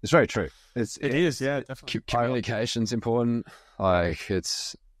it's very true. It is, definitely. Communication's important. Like I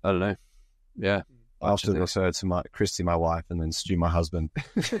don't know. Yeah, I often refer to Christy, my wife, and then Stu, my husband.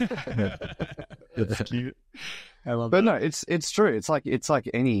 That's cute. I love but that. No, it's true. It's like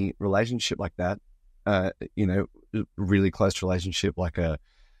any relationship like that. You know, really close relationship, like a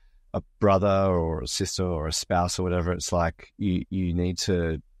brother or a sister or a spouse or whatever. It's like you need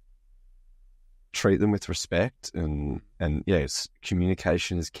to treat them with respect, and yes,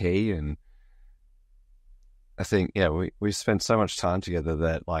 communication is key. And I think we spent so much time together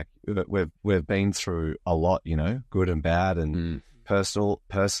that like we've been through a lot, you know, good and bad, and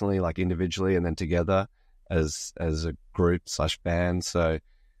personally, like individually, and then together as a group / band. So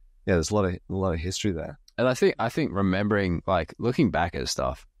yeah, there's a lot of history there. And I think remembering, like looking back at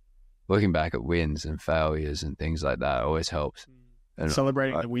stuff, looking back at wins and failures and things like that always helps. And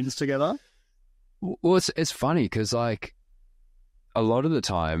celebrating the wins together. Well, it's funny because like a lot of the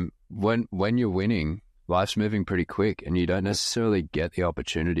time when you're winning, life's moving pretty quick and you don't necessarily get the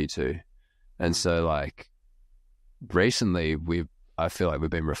opportunity to. And so like recently I feel like we've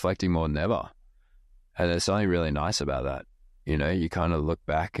been reflecting more than ever. And there's something really nice about that. You know, you kind of look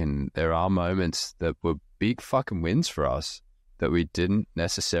back and there are moments that were big fucking wins for us that we didn't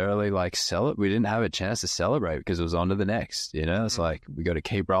necessarily like we didn't have a chance to celebrate because it was on to the next, you know? It's like, we got to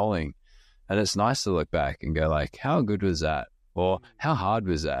keep rolling. And it's nice to look back and go like, how good was that? Or how hard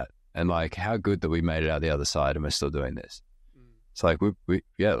was that? And like, how good that we made it out the other side and we're still doing this. It's like,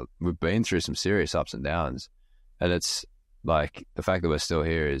 we've been through some serious ups and downs. And it's like, the fact that we're still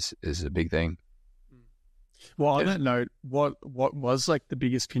here is a big thing. Well, on that note, what was like the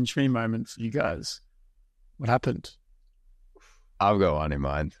biggest pinch me moment for you guys? What happened? I've got one in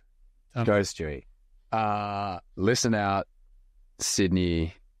mind. Go, Stewie. Listen Out,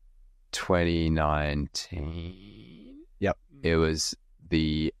 Sydney 2019. Yep. It was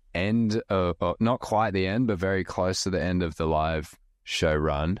the end of, not quite the end, but very close to the end of the live show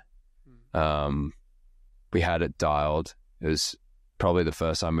run. We had it dialed. It was probably the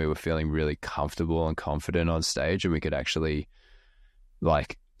first time we were feeling really comfortable and confident on stage, and we could actually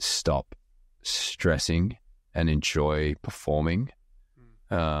like stop stressing and enjoy performing.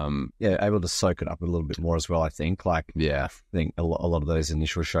 Able to soak it up a little bit more as well, I think. Like, I think a lot of those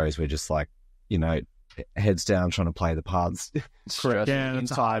initial shows were just like, you know, heads down trying to play the parts. Correct. Yeah, in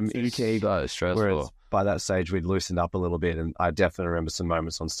time, in key. So stressful. Whereas by that stage, we'd loosened up a little bit, and I definitely remember some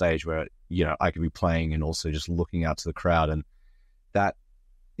moments on stage where, you know, I could be playing and also just looking out to the crowd, and that,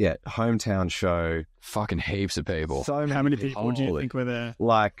 hometown show. Fucking heaps of people. So how many people do you think were there?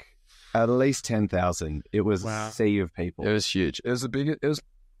 Like, at least 10,000. It was a sea of people. It was huge. It was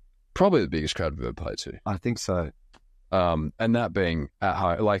probably the biggest crowd we've ever played to. I think so. And that being at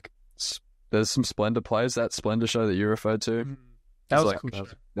home, like, there's some Splendor players. That Splendor show that you referred to, That was like, a cool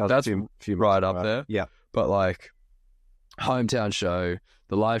show. That's right up there. Yeah. But like, hometown show,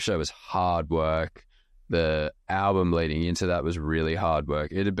 the live show was hard work. The album leading into that was really hard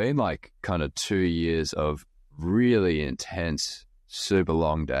work. It had been like kind of 2 years of really intense, super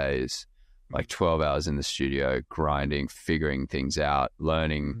long days, like 12 hours in the studio, grinding, figuring things out,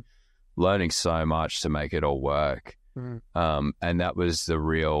 learning so much to make it all work. And that was the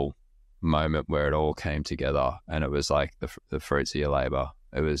real moment where it all came together, and it was like the fruits of your labor.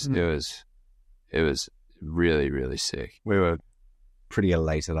 It was really, really sick. We were pretty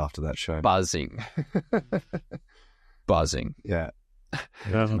elated after that show. Buzzing. Yeah.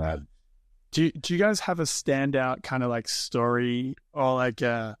 Mad. Do you guys have a standout kind of like story or like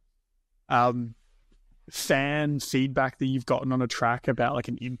a fan feedback that you've gotten on a track about like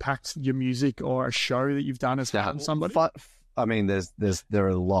an impact your music or a show that you've done as somebody? I mean, there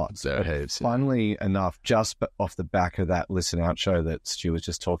are lots. There are heaps. Funnily enough, just off the back of that Listen Out show that Stu was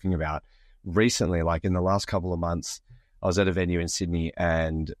just talking about, recently, like in the last couple of months, I was at a venue in Sydney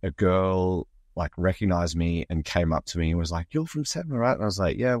and a girl like recognized me and came up to me and was like, "You're from Setma, right?" And I was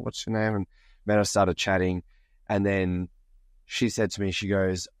like, "Yeah, what's your name?" And then I started chatting, and then she said to me, she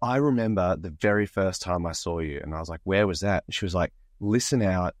goes, "I remember the very first time I saw you." And I was like, "Where was that?" And she was like, "Listen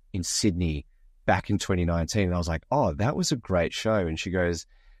Out in Sydney back in 2019. And I was like, "Oh, that was a great show." And she goes,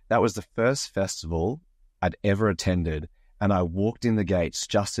 "That was the first festival I'd ever attended. And I walked in the gates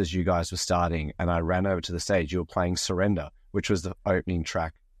just as you guys were starting, and I ran over to the stage. You were playing Surrender, which was the opening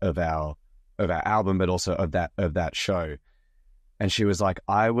track of our album, but also of that show." And she was like,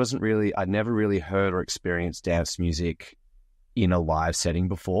 I'd never really heard or experienced dance music in a live setting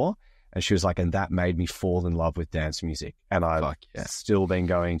before. And she was like, and that made me fall in love with dance music. And I've still been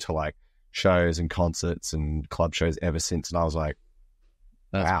going to like shows and concerts and club shows ever since. And I was like,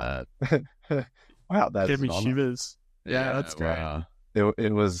 wow. Wow, that's gave me shivers. Yeah, that's great. Wow.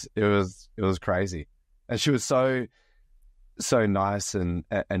 It was crazy. And she was so nice and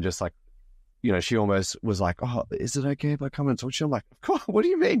just like, you know, she almost was like, "Oh, is it okay if I come and talk to you?" I'm like, "Of course, what do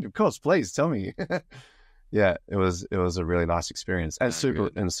you mean? Of course, please tell me." Yeah, it was a really nice experience and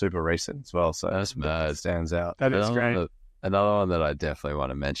super recent as well. So that's mad. It stands out. That is great. Another one that I definitely want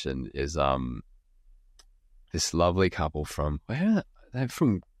to mention is this lovely couple from they're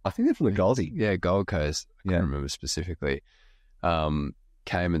from. I think they're from the Goldie. Yeah, Gold Coast. I can't remember specifically.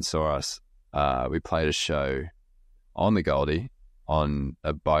 Came and saw us. We played a show on the Goldie on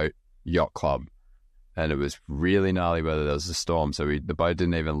a boat yacht club, and it was really gnarly weather. There was a storm, so the boat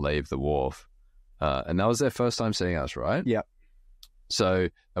didn't even leave the wharf. And that was their first time seeing us, right? Yeah. So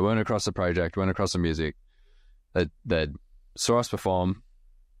they went across the project, went across the music. They saw us perform,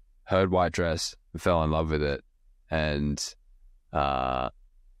 heard White Dress, fell in love with it, and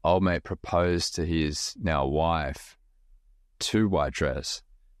old mate proposed to his now wife to White Dress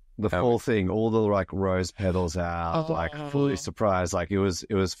The full thing, all the like rose petals out, like fully surprised. Like it was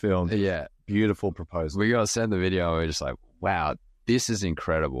filmed. Yeah. Beautiful proposal. We got sent the video and we we're just like, wow, this is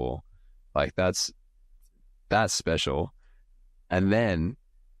incredible. Like that's special. And then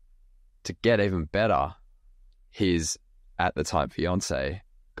to get even better, his at the time fiance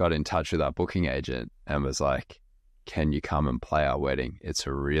got in touch with our booking agent and was like, can you come and play our wedding? It's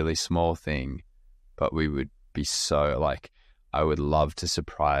a really small thing, but we would be so like, I would love to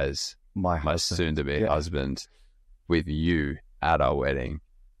surprise my soon-to-be husband with you at our wedding.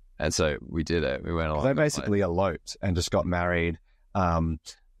 And so we did it. We went along. They basically eloped and just got married.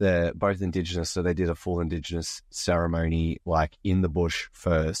 They're both Indigenous, so they did a full Indigenous ceremony like in the bush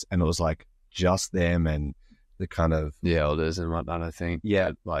first, and it was like just them and the kind of the elders and whatnot, I think.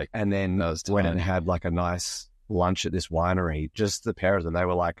 Yeah, like, and then went and had like a nice lunch at this winery, just the pair of them. They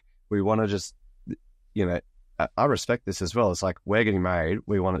were like, we want to just, you know, I respect this as well. It's like, we're getting married.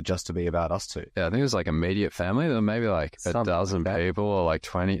 We want it just to be about us two. Yeah, I think it was like immediate family. There were maybe like a dozen people or like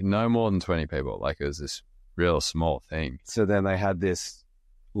 20, no more than 20 people. Like it was this real small thing. So then they had this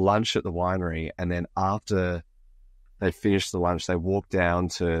lunch at the winery. And then after they finished the lunch, they walked down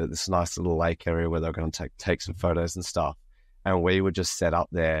to this nice little lake area where they were going to take some photos and stuff. And we were just set up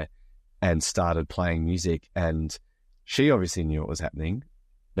there and started playing music. And she obviously knew what was happening,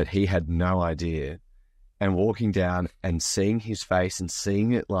 but he had no idea. And walking down and seeing his face and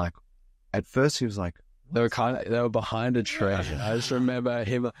seeing it, like, at first he was like, they were behind a tree. I just remember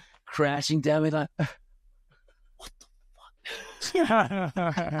him crashing down with like, what the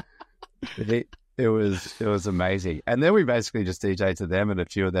fuck? It was amazing. And then we basically just DJed to them and a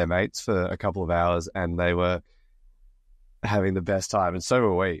few of their mates for a couple of hours, and they were having the best time, and so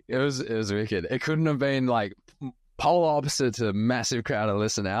were we. It was wicked. It couldn't have been like polar opposite to a massive crowd to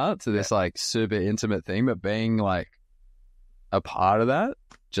listen out to this like super intimate thing, but being like a part of that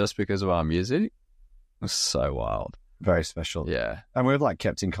just because of our music was so wild. Very special. Yeah. And we've like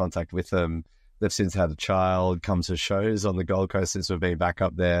kept in contact with them. They've since had a child, come to shows on the Gold Coast since we've been back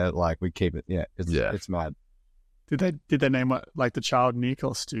up there. Like we keep it. Yeah. It's mad. Did they name what, like the child Nick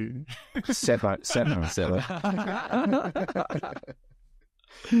or Stu? Seppo.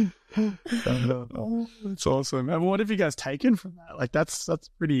 Oh, that's awesome. And what have you guys taken from that? Like that's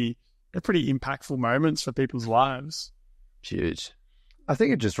pretty impactful moments for people's lives. Huge. I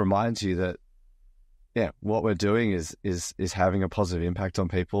think it just reminds you that, yeah, what we're doing is having a positive impact on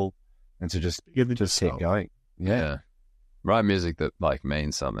people, and to just keep going. Yeah. Write music that like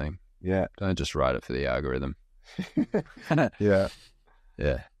means something. Yeah. Don't just write it for the algorithm. Yeah.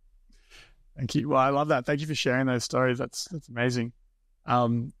 Yeah. Thank you. Well, I love that. Thank you for sharing those stories. That's amazing.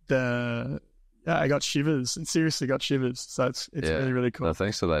 I got shivers, and seriously got shivers. So it's really, really cool. No,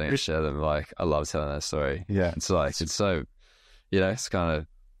 thanks for letting us share them. Like, I love telling that story. Yeah. It's like, it's so, you know, it's kind of,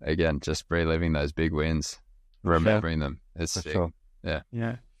 again, just reliving those big wins, remembering them. It's sick. Sure. Yeah.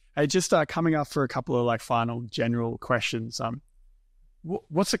 Yeah. Hey, just coming up for a couple of like final general questions.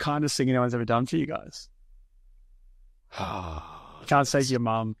 What's the kindest thing anyone's ever done for you guys? Can't say to your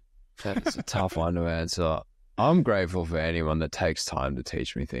mum. That's a tough one to answer. I'm grateful for anyone that takes time to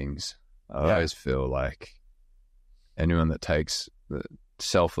teach me things. I always feel like anyone that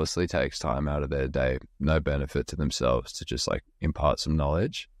selflessly takes time out of their day, no benefit to themselves, to just like impart some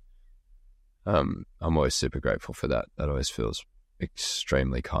knowledge. I'm always super grateful for that. That always feels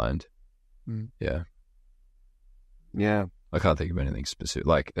extremely kind. Yeah. Yeah. I can't think of anything specific.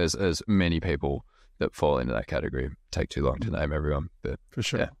 Like there's many people that fall into that category. Take too long to name everyone, but for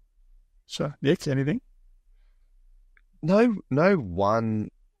sure. Yeah. Sure. Nick, anything? No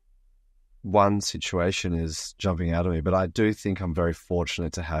one situation is jumping out of me, but I do think I'm very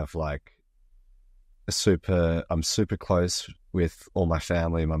fortunate to have like I'm super close with all my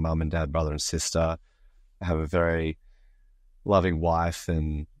family, my mum and dad, brother and sister. I have a very loving wife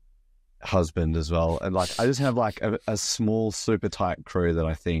and husband as well. And like, I just have like a small, super tight crew that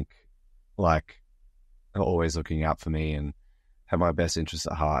I think like are always looking out for me and have my best interests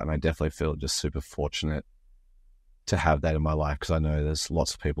at heart. And I definitely feel just super fortunate to have that in my life, because I know there's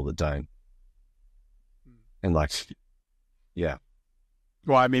lots of people that don't. And like, yeah.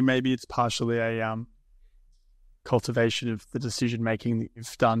 Well, I mean, maybe it's partially a cultivation of the decision-making that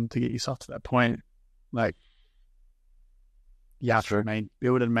you've done to get yourself to that point. Like, you have to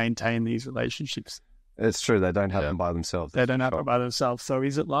build and maintain these relationships. It's true. They don't happen by themselves. They don't happen by themselves. So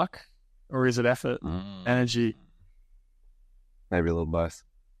is it luck or is it effort, energy? Maybe a little both.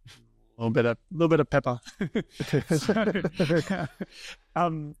 A little bit of pepper.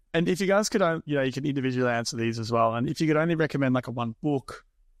 And if you guys could, you can individually answer these as well. And if you could only recommend like one book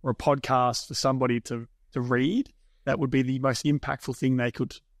or a podcast for somebody to read, that would be the most impactful thing they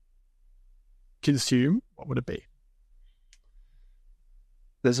could consume, what would it be?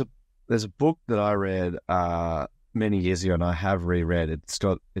 There's a book that I read many years ago, and I have reread.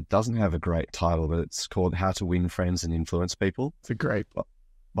 It doesn't have a great title, but it's called How to Win Friends and Influence People. It's a great book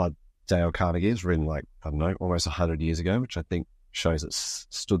by Dale Carnegie. It's written almost 100 years ago, which I think shows it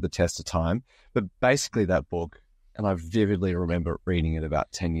stood the test of time. But basically that book, and I vividly remember reading it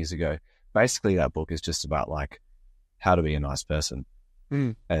about 10 years ago, basically that book is just about like how to be a nice person.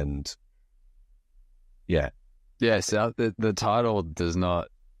 And yeah. Yeah, so the title does not...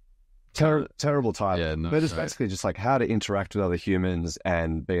 Terrible title. Yeah, no, but it's basically just like how to interact with other humans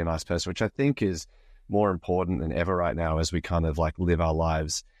and be a nice person, which I think is more important than ever right now as we kind of like live our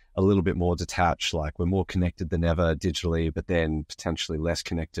lives a little bit more detached. Like we're more connected than ever digitally, but then potentially less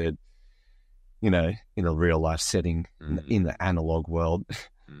connected, in a real life setting in the analog world.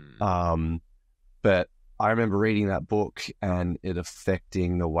 But I remember reading that book and it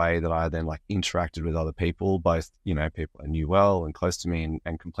affecting the way that I then like interacted with other people, both, people I knew well and close to me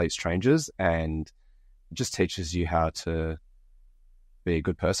and complete strangers. And it just teaches you how to be a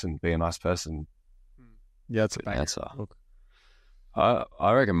good person, be a nice person. Yeah, that's a bang answer. Book.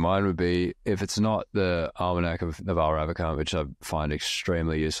 I reckon mine would be, if it's not the Almanac of Naval Ravikant, which I find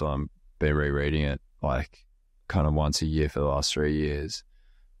extremely useful. I've been rereading it like kind of once a year for the last 3 years.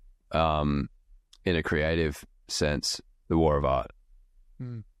 In a creative sense, The War of Art.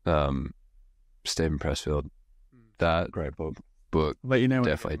 Stephen Pressfield. That great book. I'll let you know when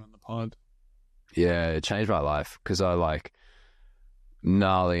definitely on the pod. Yeah, it changed my life because I like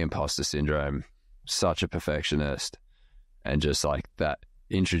gnarly imposter syndrome, such a perfectionist, and just like that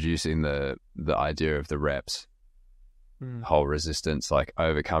introducing the idea of the reps, whole resistance, like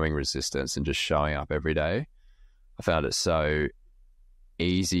overcoming resistance and just showing up every day. I found it so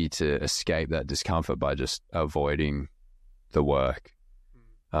easy to escape that discomfort by just avoiding the work.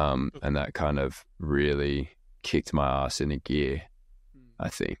 And that kind of really kicked my ass into gear, I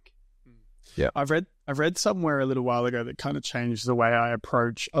think. Yeah. I've read somewhere a little while ago that kind of changed the way I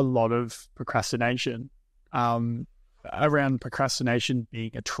approach a lot of procrastination, around procrastination being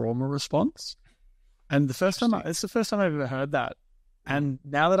a trauma response. And it's the first time I've ever heard that. And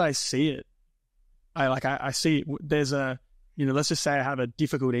now that I see it, I see it, there's a, let's just say I have a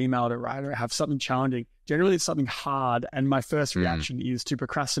difficult email to write or I have something challenging. Generally, it's something hard. And my first reaction is to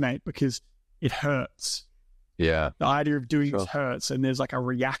procrastinate because it hurts. Yeah. The idea of doing this hurts. And there's like a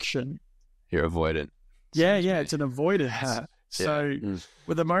reaction. You're avoidant. Yeah. It's an avoidance. So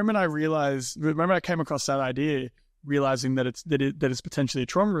with the moment I came across that idea, realizing that it's potentially a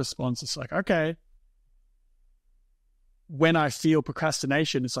trauma response, it's like, okay, when I feel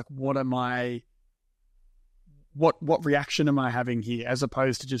procrastination, it's like, what reaction am I having here? As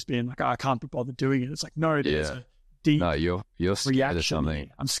opposed to just being like, I can't be bothered doing it. It's like, no, there's a deep you're scared reaction of something.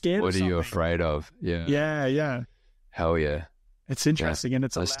 I'm scared of something. What are you afraid of? Yeah. Hell yeah. It's interesting and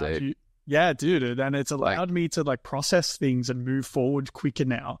it's allowed you. Yeah, dude. And it's allowed me to like process things and move forward quicker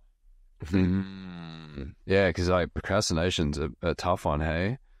now. Yeah, because like procrastination's a tough one,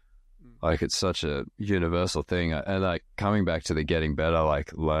 hey? Like it's such a universal thing. And like coming back to the getting better,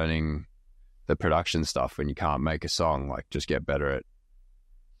 like learning the production stuff when you can't make a song, like just get better at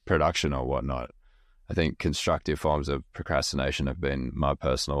production or whatnot. I think constructive forms of procrastination have been my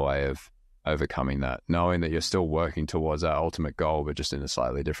personal way of overcoming that, knowing that you're still working towards that ultimate goal, but just in a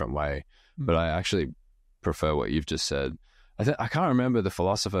slightly different way. But I actually prefer what you've just said. I can't remember the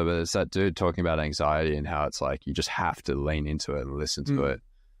philosopher, but it's that dude talking about anxiety and how it's like you just have to lean into it and listen to it,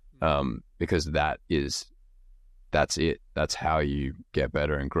 because that's it. That's how you get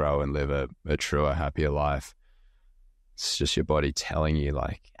better and grow and live a truer, happier life. It's just your body telling you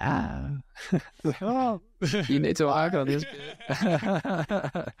like, you need to work on this.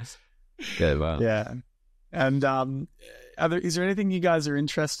 Yeah, wow. Yeah. And is there anything you guys are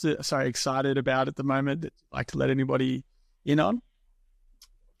excited about at the moment that you'd like to let anybody in on?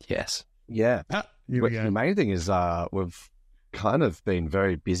 Yes. Yeah. Here we go. The main thing is we've kind of been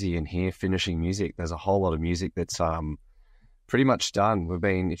very busy in here finishing music. There's a whole lot of music that's pretty much done.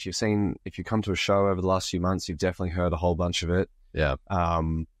 If you come to a show over the last few months, you've definitely heard a whole bunch of it. Yeah.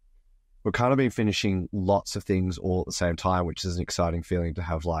 We've kind of been finishing lots of things all at the same time, which is an exciting feeling to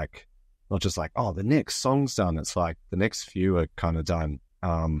have, like, not just like, oh, the next song's done. It's like the next few are kind of done.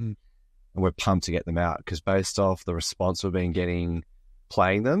 And we're pumped to get them out because based off the response we've been getting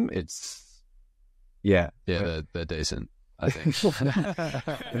playing them, they're decent, I think.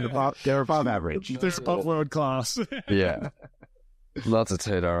 They're above average. They're above world class. Yeah. Not to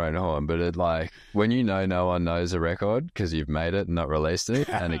toot our own horn, but it like when no one knows a record because you've made it and not released it,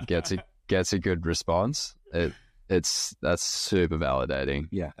 and it gets a good response. That's super validating.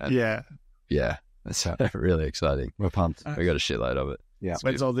 Yeah. And yeah. yeah, that's really exciting. We're pumped. We got a shitload of it. Yeah.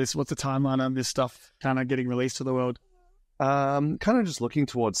 When's all this? What's the timeline on this stuff kind of getting released to the world? Kind of just looking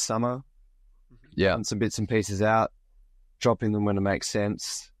towards summer. Yeah. And some bits and pieces out, dropping them when it makes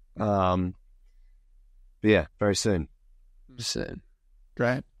sense. But yeah, very soon. Soon.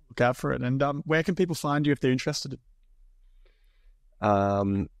 Great. Look out for it. And where can people find you if they're interested?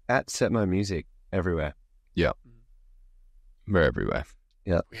 At Setmo Music everywhere. We're everywhere.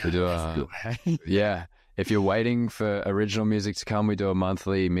 Yeah. We do yeah. If you're waiting for original music to come, we do a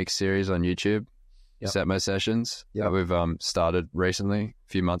monthly mix series on YouTube. Yep. Setmo Sessions. Yep. That we've started recently, a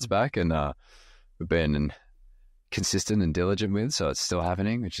few months back, and we've been consistent and diligent with, so it's still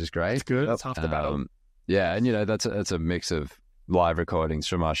happening, which is great. It's good. It's half the battle. Yeah, and that's a mix of live recordings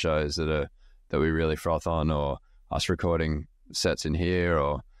from our shows that we really froth on, or us recording sets in here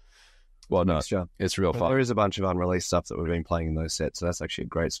or whatnot. Mixture. It's real fun. There is a bunch of unreleased stuff that we've been playing in those sets, so that's actually a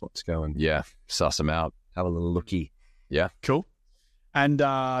great spot to go and suss them out. have a little looky. Yeah. Cool. And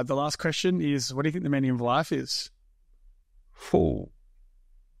the last question is, what do you think the meaning of life is?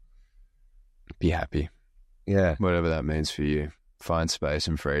 Be happy. Yeah. Whatever that means for you. Find space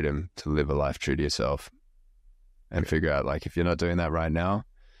and freedom to live a life true to yourself. And figure out, if you're not doing that right now,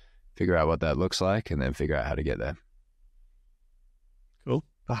 figure out what that looks like and then figure out how to get there. Cool.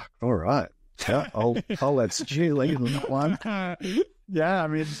 All right. Yeah, I'll let Stu lead on that one. Yeah, I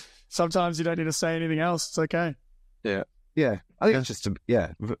mean, sometimes you don't need to say anything else. It's okay. Yeah. I think it's just,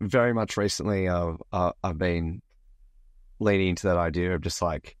 very much recently I've been leaning into that idea of just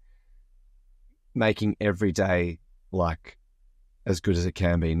making every day as good as it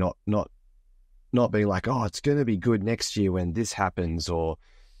can be, not being like, oh, it's going to be good next year when this happens or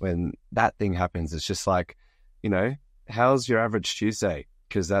when that thing happens. It's just how's your average Tuesday?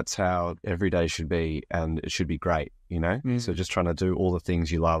 Because that's how every day should be, and it should be great, So just trying to do all the things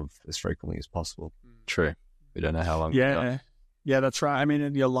you love as frequently as possible. True. We don't know how long. Yeah, that's right. I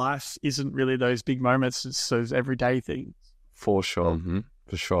mean, your life isn't really those big moments. It's those everyday things. For sure. Mm-hmm.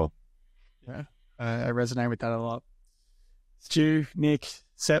 For sure. Yeah, I resonate with that a lot. Stu, Nick,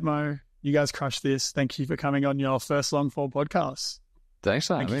 Setmo, you guys crushed this. Thank you for coming on your first long form podcast. Thanks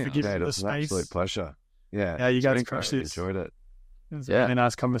for Thank you having for me. giving It the was an space. absolute pleasure. Yeah, You guys been crushed great. this. Enjoyed it. It was a really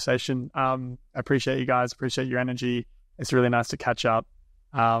nice conversation. I appreciate you guys. Appreciate your energy. It's really nice to catch up.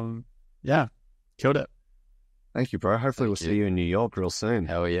 Killed it. Thank you, bro. Hopefully we'll see you in New York real soon.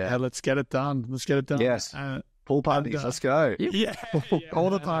 Hell yeah. Let's get it done. Yes. Pool parties. Let's go. Yeah. All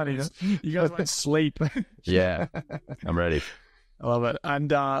the parties. You guys won't sleep. Yeah. I'm ready. I love it.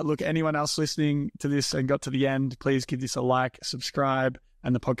 And look, anyone else listening to this and got to the end, please give this a like, subscribe,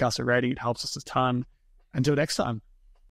 and the podcast a rating. It helps us a ton. Until next time.